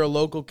 I know you're a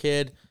local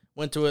kid,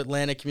 went to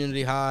Atlanta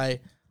Community High.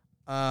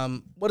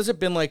 What has it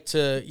been like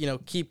to,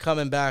 keep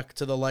coming back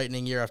to the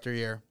Lightning year after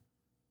year?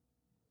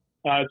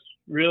 It's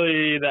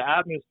really the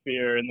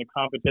atmosphere and the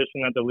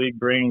competition that the league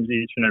brings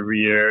each and every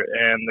year,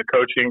 and the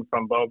coaching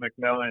from Bo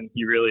McMillan.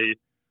 He really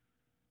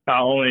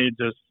not only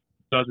just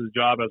does his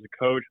job as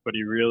a coach, but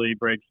he really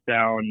breaks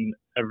down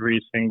every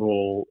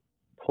single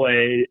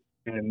play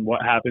and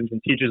what happens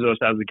and teaches us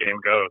as the game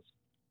goes.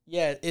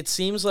 Yeah, it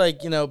seems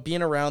like,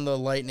 being around the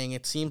Lightning,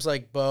 it seems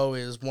like Bo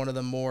is one of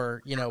the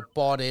more,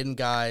 bought-in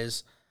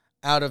guys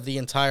out of the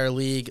entire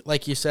league.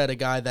 Like you said, a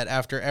guy that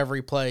after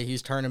every play,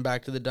 he's turning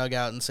back to the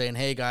dugout and saying,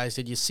 hey, guys,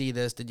 did you see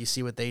this? Did you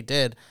see what they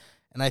did?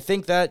 And I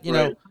think that,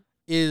 Right.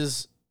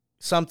 is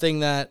something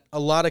that a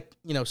lot of,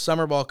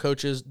 summer ball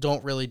coaches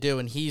don't really do,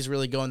 and he's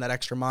really going that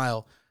extra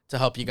mile to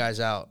help you guys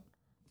out.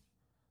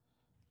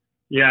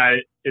 Yeah,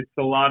 it's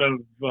a lot of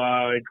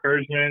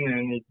encouragement,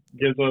 and it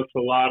gives us a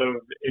lot of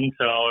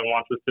intel and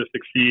wants us to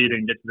succeed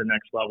and get to the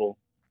next level.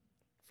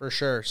 For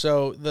sure.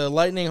 So the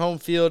Lightning home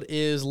field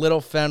is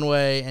Little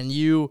Fenway, and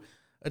you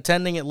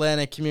attending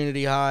Atlanta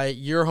Community High,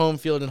 your home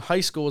field in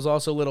high school is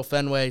also Little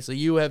Fenway. So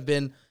you have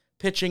been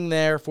pitching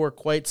there for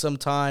quite some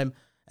time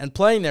and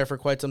playing there for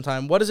quite some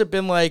time. What has it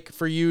been like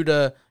for you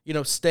to,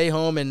 stay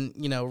home and,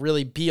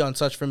 really be on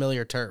such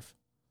familiar turf?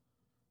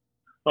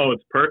 Oh,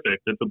 it's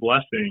perfect. It's a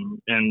blessing.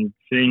 And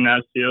seeing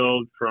that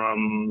field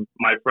from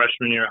my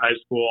freshman year of high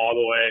school all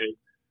the way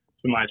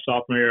to my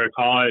sophomore year of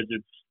college,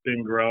 it's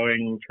been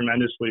growing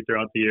tremendously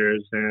throughout the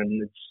years,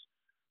 and it's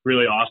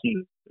really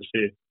awesome to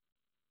see.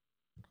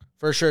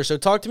 For sure. So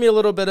talk to me a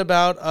little bit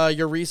about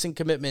your recent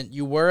commitment.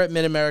 You were at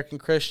Mid-American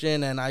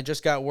Christian, and I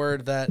just got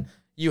word that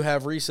you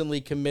have recently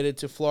committed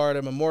to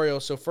Florida Memorial.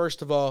 So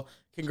first of all,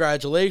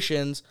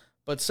 congratulations.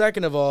 But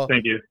second of all,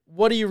 thank you.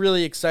 What are you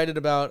really excited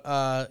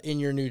about in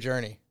your new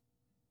journey?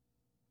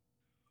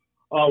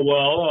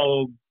 Well,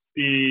 I'll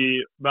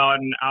be about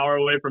an hour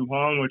away from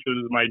home, which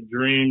was my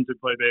dream to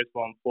play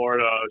baseball in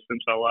Florida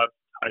since I left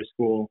high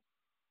school.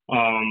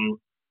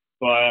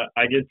 But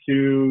I get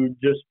to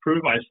just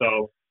prove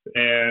myself,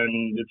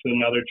 and it's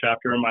another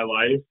chapter in my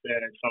life,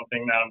 and it's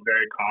something that I'm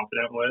very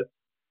confident with,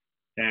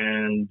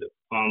 and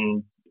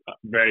I'm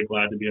very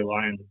glad to be a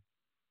Lion.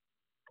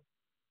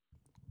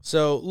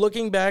 So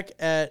looking back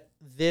at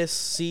this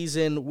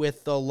season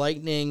with the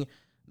Lightning,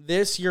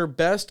 this your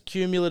best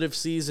cumulative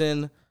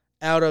season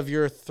out of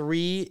your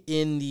 3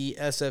 in the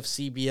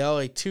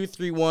SFCBL, a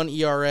 2.31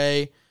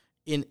 ERA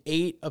in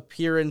 8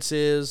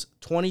 appearances,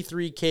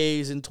 23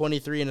 Ks in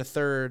 23 and a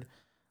third,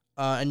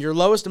 and your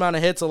lowest amount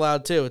of hits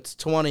allowed too. It's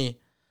 20.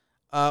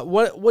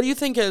 What do you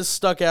think has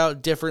stuck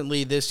out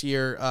differently this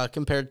year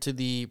compared to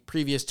the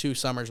previous 2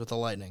 summers with the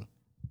Lightning?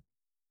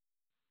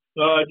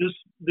 Just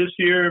this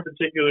year in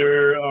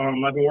particular,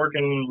 I've been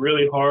working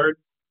really hard,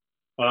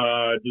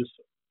 just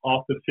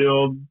off the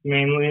field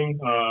mainly.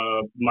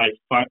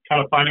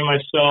 Kind of finding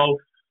myself,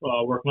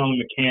 working on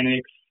the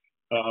mechanics,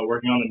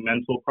 working on the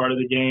mental part of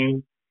the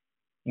game,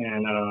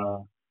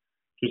 and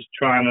just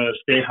trying to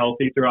stay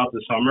healthy throughout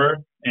the summer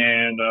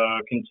and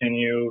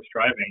continue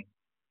striving.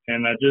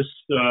 And that just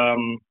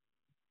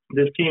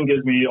this team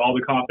gives me all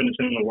the confidence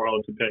in the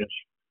world to pitch.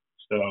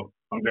 So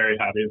I'm very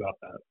happy about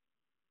that.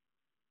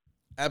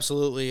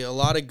 Absolutely. A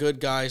lot of good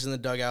guys in the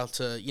dugout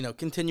to,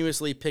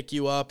 continuously pick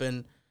you up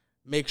and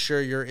make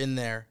sure you're in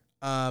there.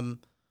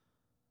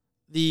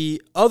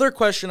 The other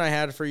question I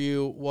had for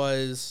you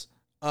was,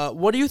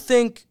 what do you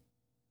think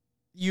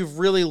you've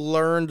really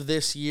learned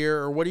this year,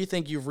 or what do you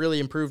think you've really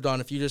improved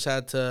on if you just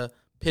had to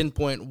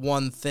pinpoint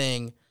one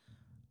thing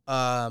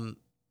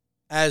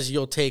as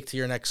you'll take to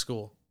your next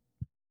school?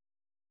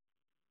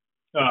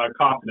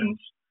 Confidence.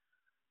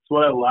 It's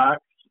what I lack.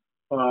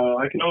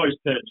 I can always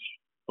pitch,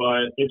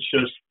 but it's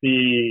just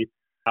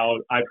how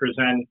I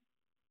present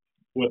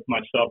with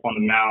myself on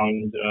the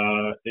mound.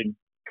 It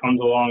comes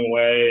a long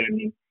way,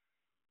 and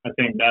I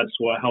think that's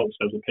what helps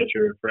as a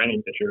pitcher, for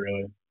any pitcher,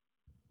 really.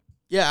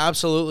 Yeah,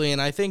 absolutely.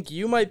 And I think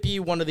you might be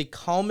one of the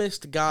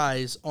calmest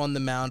guys on the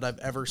mound I've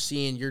ever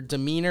seen. Your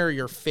demeanor,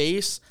 your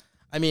face.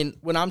 I mean,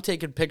 when I'm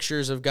taking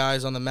pictures of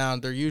guys on the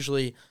mound, they're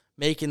usually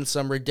making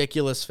some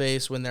ridiculous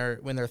face when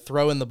they're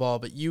throwing the ball,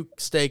 but you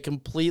stay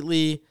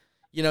completely,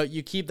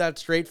 you keep that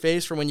straight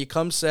face from when you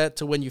come set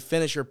to when you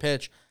finish your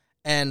pitch.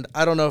 And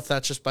I don't know if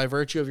that's just by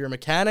virtue of your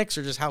mechanics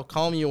or just how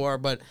calm you are,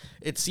 but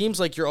it seems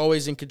like you're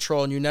always in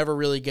control and you never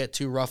really get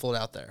too ruffled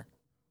out there.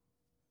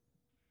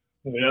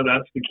 Yeah,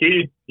 that's the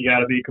key. You got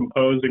to be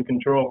composed and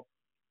control.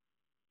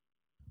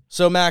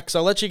 So, Max,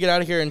 I'll let you get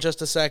out of here in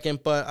just a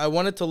second, but I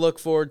wanted to look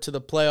forward to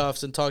the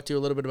playoffs and talk to you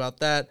a little bit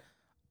about that.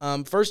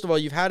 First of all,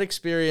 you've had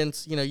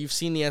experience. You've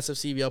seen the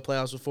SFCBL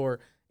playoffs before.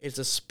 It's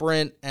a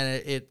sprint,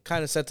 and it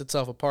kind of sets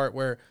itself apart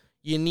where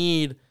you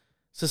need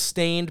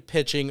sustained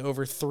pitching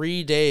over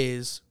 3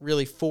 days,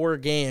 really 4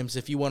 games,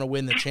 if you want to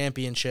win the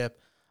championship.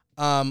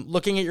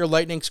 Looking at your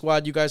Lightning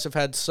squad, you guys have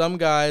had some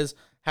guys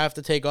have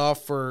to take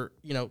off for,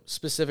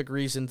 specific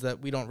reasons that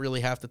we don't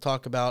really have to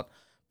talk about.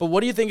 But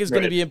what do you think is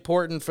going to be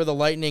important for the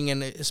Lightning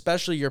and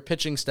especially your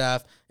pitching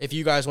staff if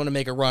you guys want to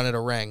make a run at a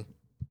ring?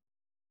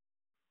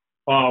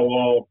 Oh,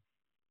 well,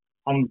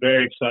 I'm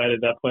very excited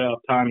that playoff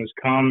time has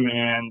come.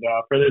 And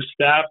for this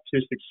staff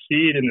to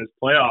succeed in this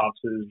playoffs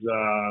is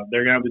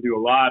they're going to have to do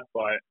a lot.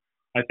 But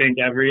I think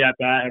every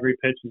at-bat, every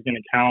pitch is going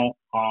to count.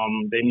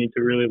 They need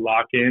to really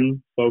lock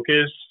in,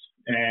 focus,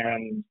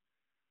 and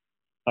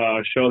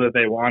show that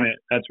they want it.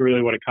 That's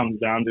really what it comes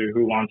down to,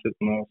 who wants it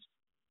the most.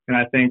 And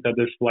I think that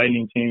this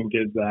Lightning team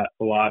gives that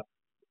a lot.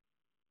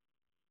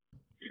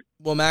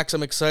 Well, Max,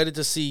 I'm excited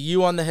to see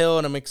you on the hill,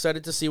 and I'm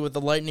excited to see what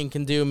the Lightning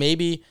can do.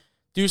 Maybe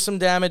do some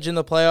damage in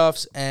the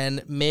playoffs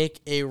and make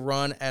a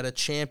run at a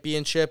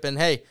championship. And,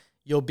 hey,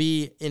 you'll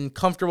be in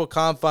comfortable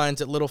confines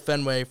at Little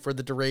Fenway for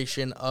the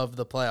duration of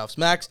the playoffs.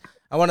 Max,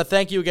 I want to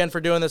thank you again for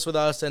doing this with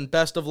us, and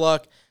best of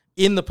luck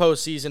in the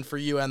postseason for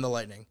you and the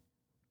Lightning.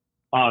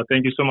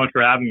 Thank you so much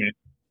for having me.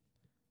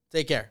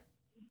 Take care.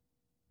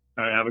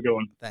 All right, have a good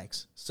one.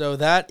 Thanks. So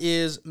that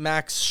is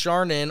Max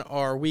Charnin,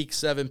 our Week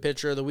 7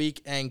 pitcher of the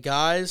week. And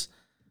guys,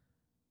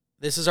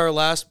 this is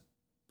our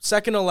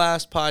second to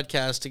last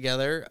podcast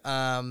together.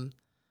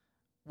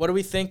 What do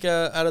we think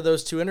out of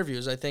those 2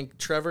 interviews? I think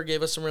Trevor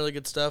gave us some really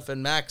good stuff,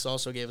 and Max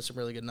also gave us some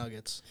really good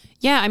nuggets.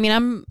 Yeah, I mean,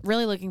 I'm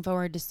really looking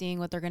forward to seeing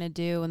what they're going to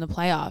do in the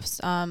playoffs.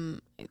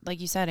 Like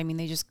you said, I mean,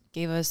 they just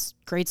gave us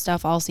great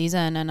stuff all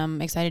season, and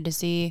I'm excited to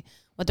see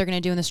what they're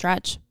going to do in the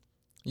stretch.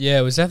 Yeah,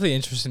 it was definitely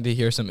interesting to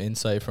hear some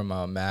insight from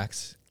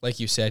Max. Like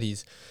you said,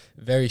 he's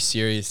very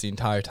serious the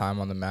entire time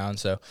on the mound,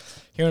 so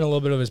hearing a little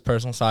bit of his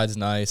personal side is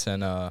nice,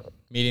 and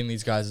meeting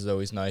these guys is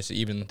always nice,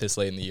 even this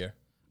late in the year.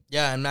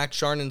 Yeah, and Max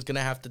Charnin's going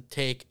to have to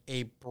take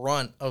a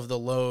brunt of the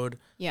load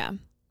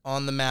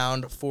on the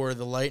mound for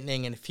the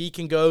Lightning, and if he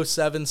can go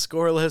 7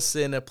 scoreless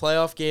in a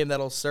playoff game,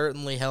 that'll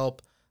certainly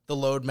help the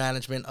load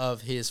management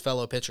of his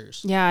fellow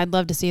pitchers. Yeah, I'd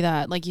love to see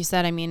that. Like you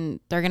said, I mean,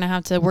 they're going to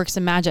have to work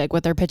some magic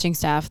with their pitching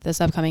staff this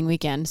upcoming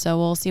weekend, so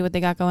we'll see what they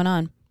got going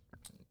on.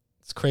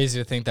 It's crazy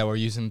to think that we're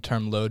using the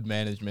term load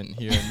management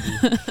here in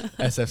the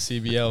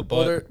SFCBL,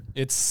 but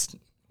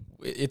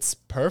it's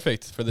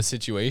perfect for the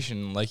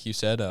situation. Like you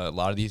said, a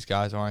lot of these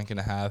guys aren't going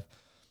to have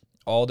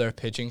all their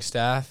pitching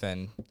staff,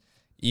 and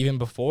even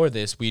before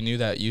this, we knew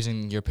that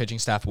using your pitching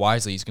staff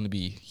wisely is going to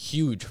be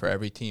huge for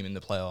every team in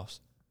the playoffs.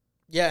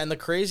 Yeah, and the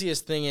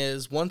craziest thing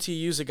is once you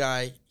use a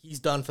guy, he's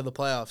done for the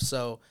playoffs.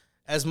 So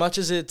as much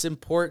as it's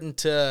important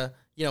to,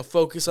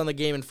 focus on the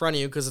game in front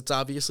of you because it's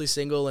obviously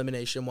single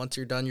elimination. Once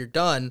you're done, you're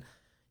done.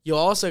 You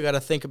also got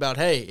to think about,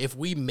 hey, if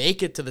we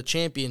make it to the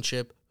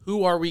championship,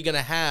 who are we going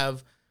to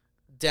have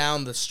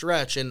down the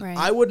stretch? And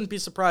I wouldn't be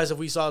surprised if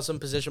we saw some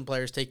position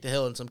players take the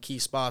hill in some key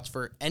spots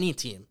for any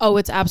team. Oh,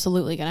 it's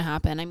absolutely going to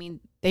happen. I mean,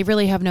 they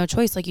really have no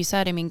choice. Like you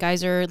said, I mean,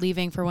 guys are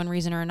leaving for one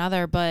reason or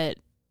another, but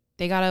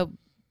they got to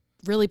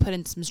really put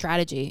in some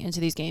strategy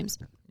into these games.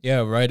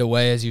 Yeah, right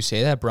away as you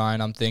say that, Brian,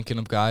 I'm thinking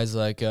of guys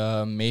like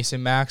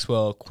Mason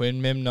Maxwell,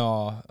 Quinn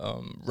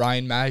Mimnaugh,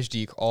 Ryan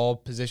Majdik, all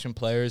position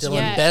players.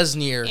 Dylan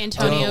Besnier.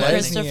 Antonio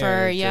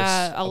Christopher,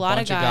 a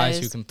lot of guys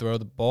who can throw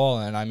the ball.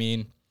 And, I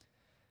mean,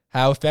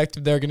 how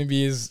effective they're going to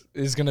be is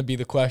going to be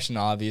the question,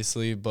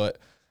 obviously. But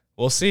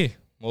we'll see.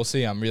 We'll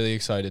see. I'm really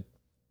excited.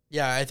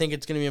 Yeah, I think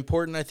it's going to be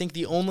important. I think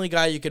the only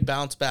guy you could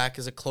bounce back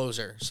is a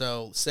closer.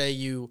 So say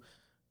you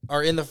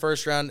are in the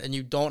first round and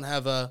you don't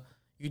have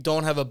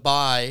a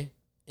bye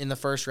in the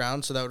first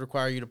round, so that would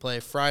require you to play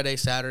Friday,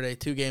 Saturday,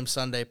 2 games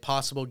Sunday,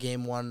 possible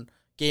game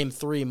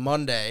 3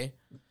 Monday.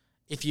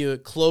 If you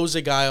close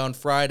a guy on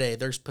Friday,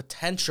 there's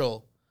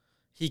potential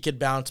he could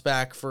bounce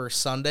back for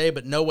Sunday,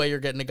 but no way you're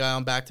getting a guy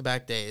on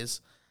back-to-back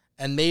days.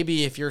 And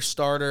maybe if your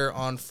starter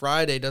on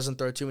Friday doesn't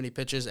throw too many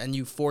pitches and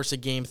you force a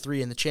game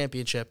 3 in the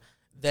championship,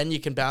 then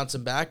you can bounce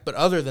them back. But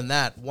other than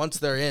that, once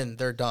they're in,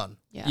 they're done.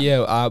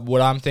 Yeah,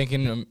 what I'm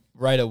thinking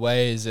right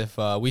away is if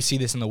we see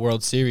this in the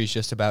World Series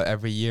just about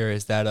every year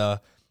is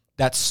that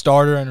that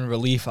starter and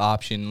relief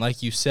option.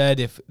 Like you said,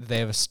 if they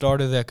have a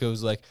starter that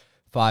goes like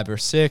 5 or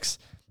 6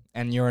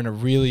 and you're in a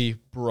really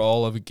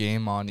brawl of a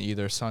game on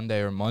either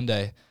Sunday or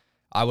Monday,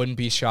 I wouldn't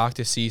be shocked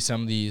to see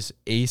some of these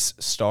ace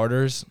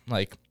starters,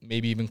 like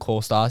maybe even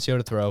Cole Stasio,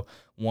 to throw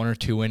 1 or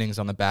 2 innings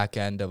on the back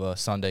end of a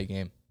Sunday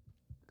game.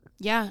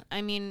 Yeah,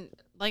 I mean,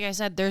 like I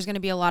said, there's going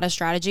to be a lot of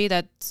strategy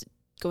that's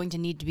going to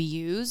need to be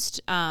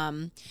used.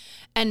 And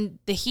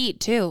the heat,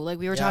 too. Like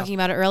we were talking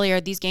about it earlier,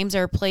 these games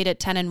are played at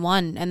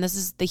 10-1, and this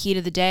is the heat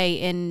of the day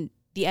in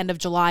the end of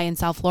July in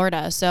South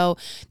Florida. So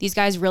these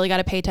guys really got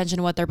to pay attention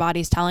to what their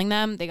body's telling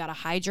them. They got to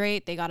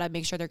hydrate. They got to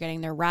make sure they're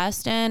getting their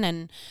rest in,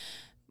 and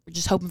we're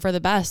just hoping for the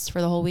best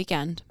for the whole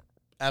weekend.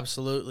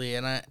 Absolutely.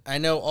 And I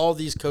know all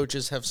these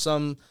coaches have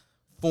some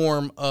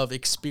form of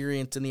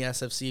experience in the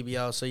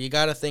SFCBL, so you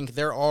got to think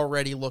they're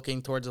already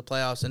looking towards the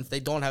playoffs, and if they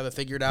don't have it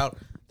figured out,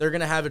 they're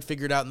going to have it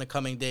figured out in the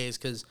coming days,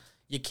 because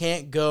you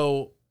can't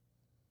go,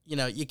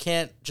 you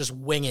can't just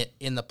wing it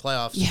in the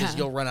playoffs, because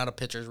you'll run out of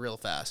pitchers real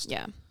fast.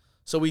 Yeah.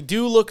 So we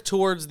do look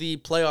towards the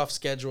playoff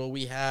schedule.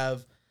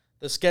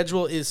 The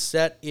schedule is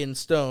set in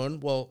stone.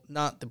 Well,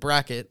 not the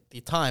bracket.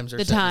 The times are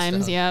set in stone. The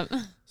times, yep.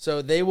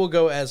 So they will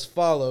go as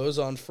follows.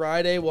 On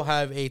Friday, we'll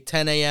have a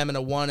 10 a.m. and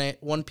a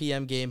 1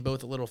 p.m. game,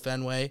 both at Little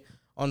Fenway.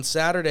 On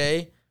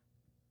Saturday,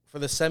 for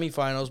the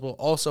semifinals, we'll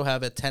also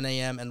have a 10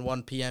 a.m. and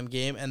 1 p.m.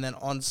 game. And then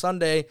on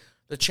Sunday,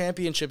 the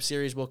championship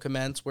series will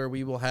commence, where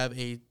we will have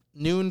a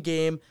noon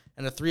game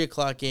and a 3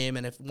 o'clock game.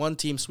 And if one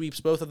team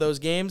sweeps both of those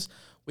games,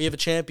 we have a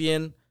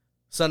champion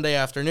Sunday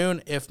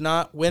afternoon. If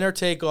not, winner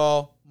take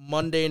all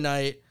Monday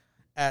night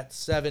at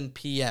 7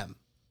 p.m.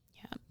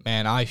 Yeah.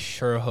 Man, I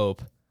sure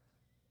hope.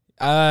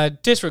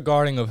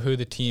 Disregarding of who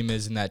the team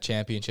is in that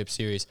championship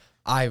series,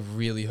 I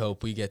really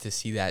hope we get to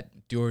see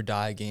that do or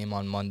die game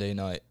on Monday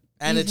night.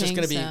 And it's just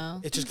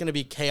gonna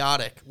be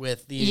chaotic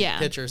with the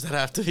pitchers that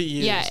have to be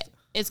used. Yeah,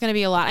 it's gonna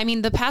be a lot. I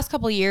mean, the past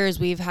couple of years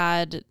we've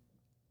had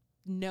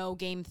no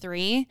game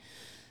 3,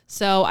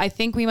 so I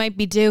think we might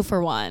be due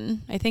for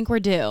one. I think we're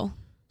due.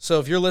 So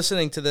if you're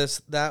listening to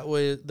this,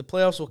 the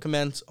playoffs will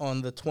commence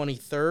on the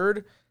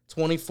 23rd,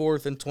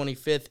 24th, and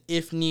 25th,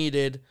 if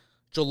needed,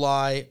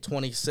 July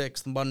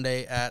 26th,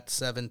 Monday at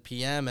 7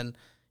 p.m. And,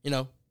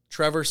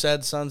 Trevor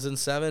said Suns in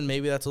 7.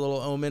 Maybe that's a little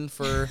omen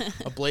for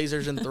a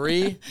Blazers in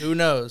 3. Who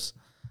knows?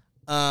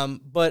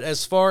 But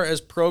as far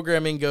as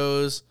programming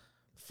goes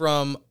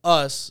from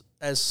us,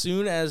 as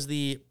soon as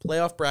the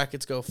playoff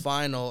brackets go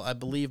final, I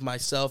believe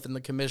myself and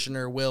the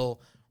commissioner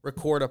will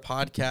record a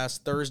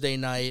podcast Thursday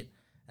night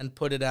and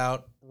put it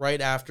out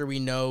right after we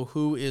know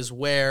who is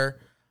where,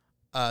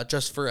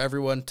 just for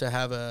everyone to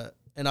have an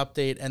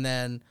update. And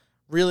then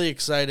really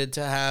excited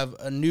to have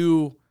a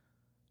new,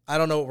 I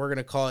don't know what we're going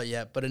to call it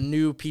yet, but a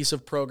new piece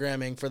of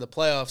programming for the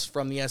playoffs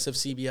from the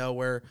SFCBL,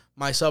 where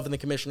myself and the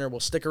commissioner will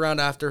stick around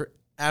after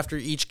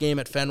each game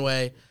at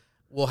Fenway.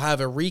 We'll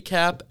have a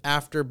recap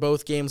after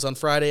both games on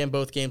Friday and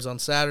both games on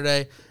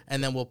Saturday,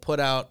 and then we'll put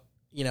out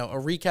a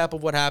recap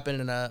of what happened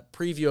and a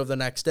preview of the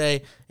next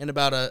day in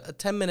about a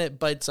 10-minute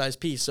bite-sized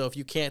piece. So if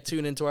you can't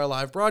tune into our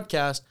live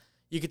broadcast,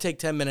 you could take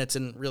 10 minutes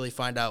and really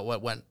find out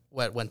what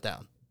went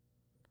down.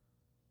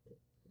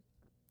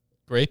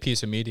 Great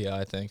piece of media,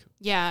 I think.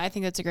 Yeah, I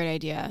think that's a great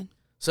idea.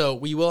 So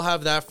we will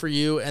have that for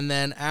you, and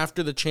then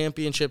after the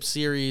championship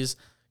series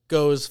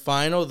goes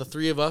final, the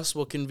three of us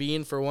will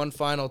convene for one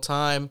final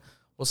time.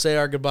 We'll say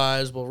our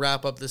goodbyes. We'll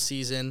wrap up the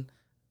season.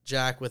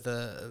 Jack with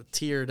a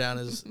tear down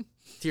his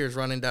tears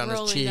running down his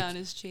cheek. Rolling down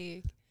his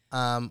cheek.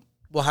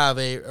 We'll have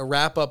a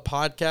wrap-up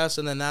podcast,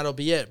 and then that'll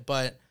be it.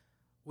 But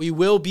we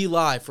will be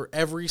live for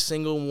every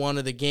single one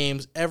of the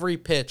games. Every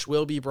pitch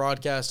will be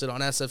broadcasted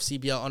on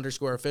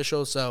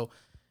SFCBL_official. So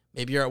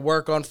maybe you're at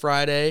work on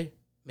Friday.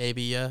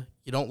 Maybe you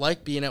don't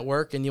like being at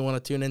work and you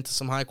want to tune into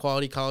some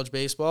high-quality college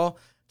baseball.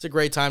 It's a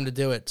great time to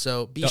do it.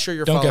 So sure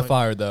you're following. Don't get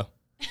fired, though.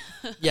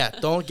 Yeah,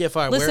 don't get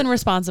fired. Listen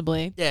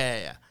responsibly.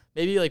 Yeah.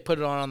 Maybe put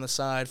it on the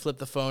side, flip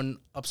the phone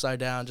upside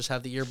down, just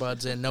have the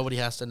earbuds in. Nobody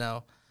has to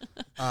know.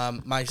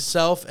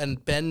 Myself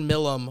and Ben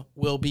Millam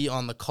will be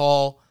on the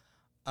call.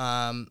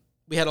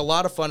 We had a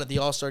lot of fun at the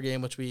All-Star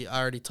game, which we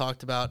already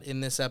talked about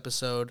in this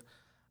episode.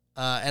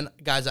 And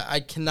guys, I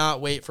cannot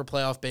wait for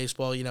playoff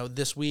baseball.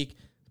 This week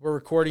we're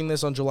recording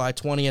this on July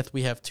 20th.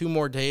 We have 2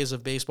 more days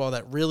of baseball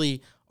that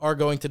really are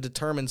going to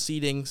determine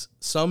seedings.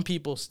 Some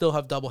people still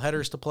have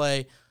doubleheaders to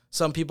play.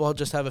 Some people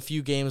just have a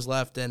few games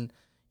left, and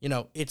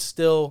it's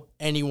still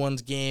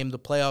anyone's game. The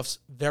playoffs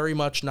very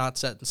much not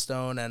set in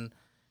stone, and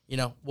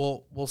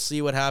we'll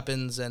see what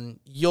happens. And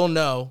you'll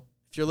know,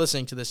 if you're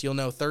listening to this, you'll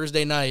know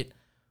Thursday night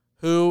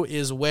who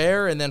is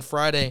where, and then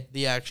Friday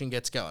the action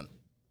gets going.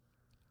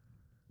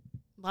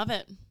 Love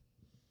it.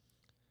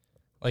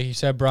 Like you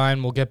said,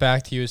 Brian, we'll get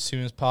back to you as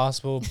soon as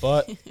possible,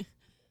 but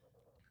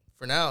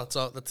for now, that's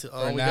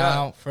all we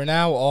got. For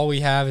now, all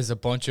we have is a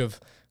bunch of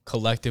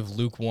collective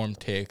lukewarm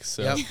takes.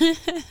 So. Yep.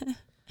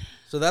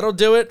 So that'll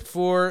do it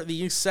for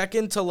the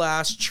second to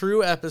last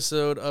true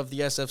episode of the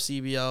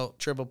SFCBL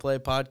Triple Play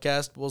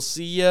podcast. We'll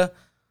see you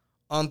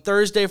on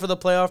Thursday for the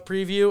playoff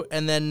preview,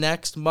 and then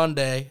next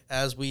Monday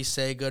as we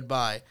say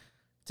goodbye.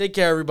 Take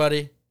care,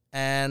 everybody,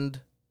 and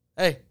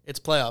hey, it's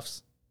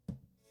playoffs.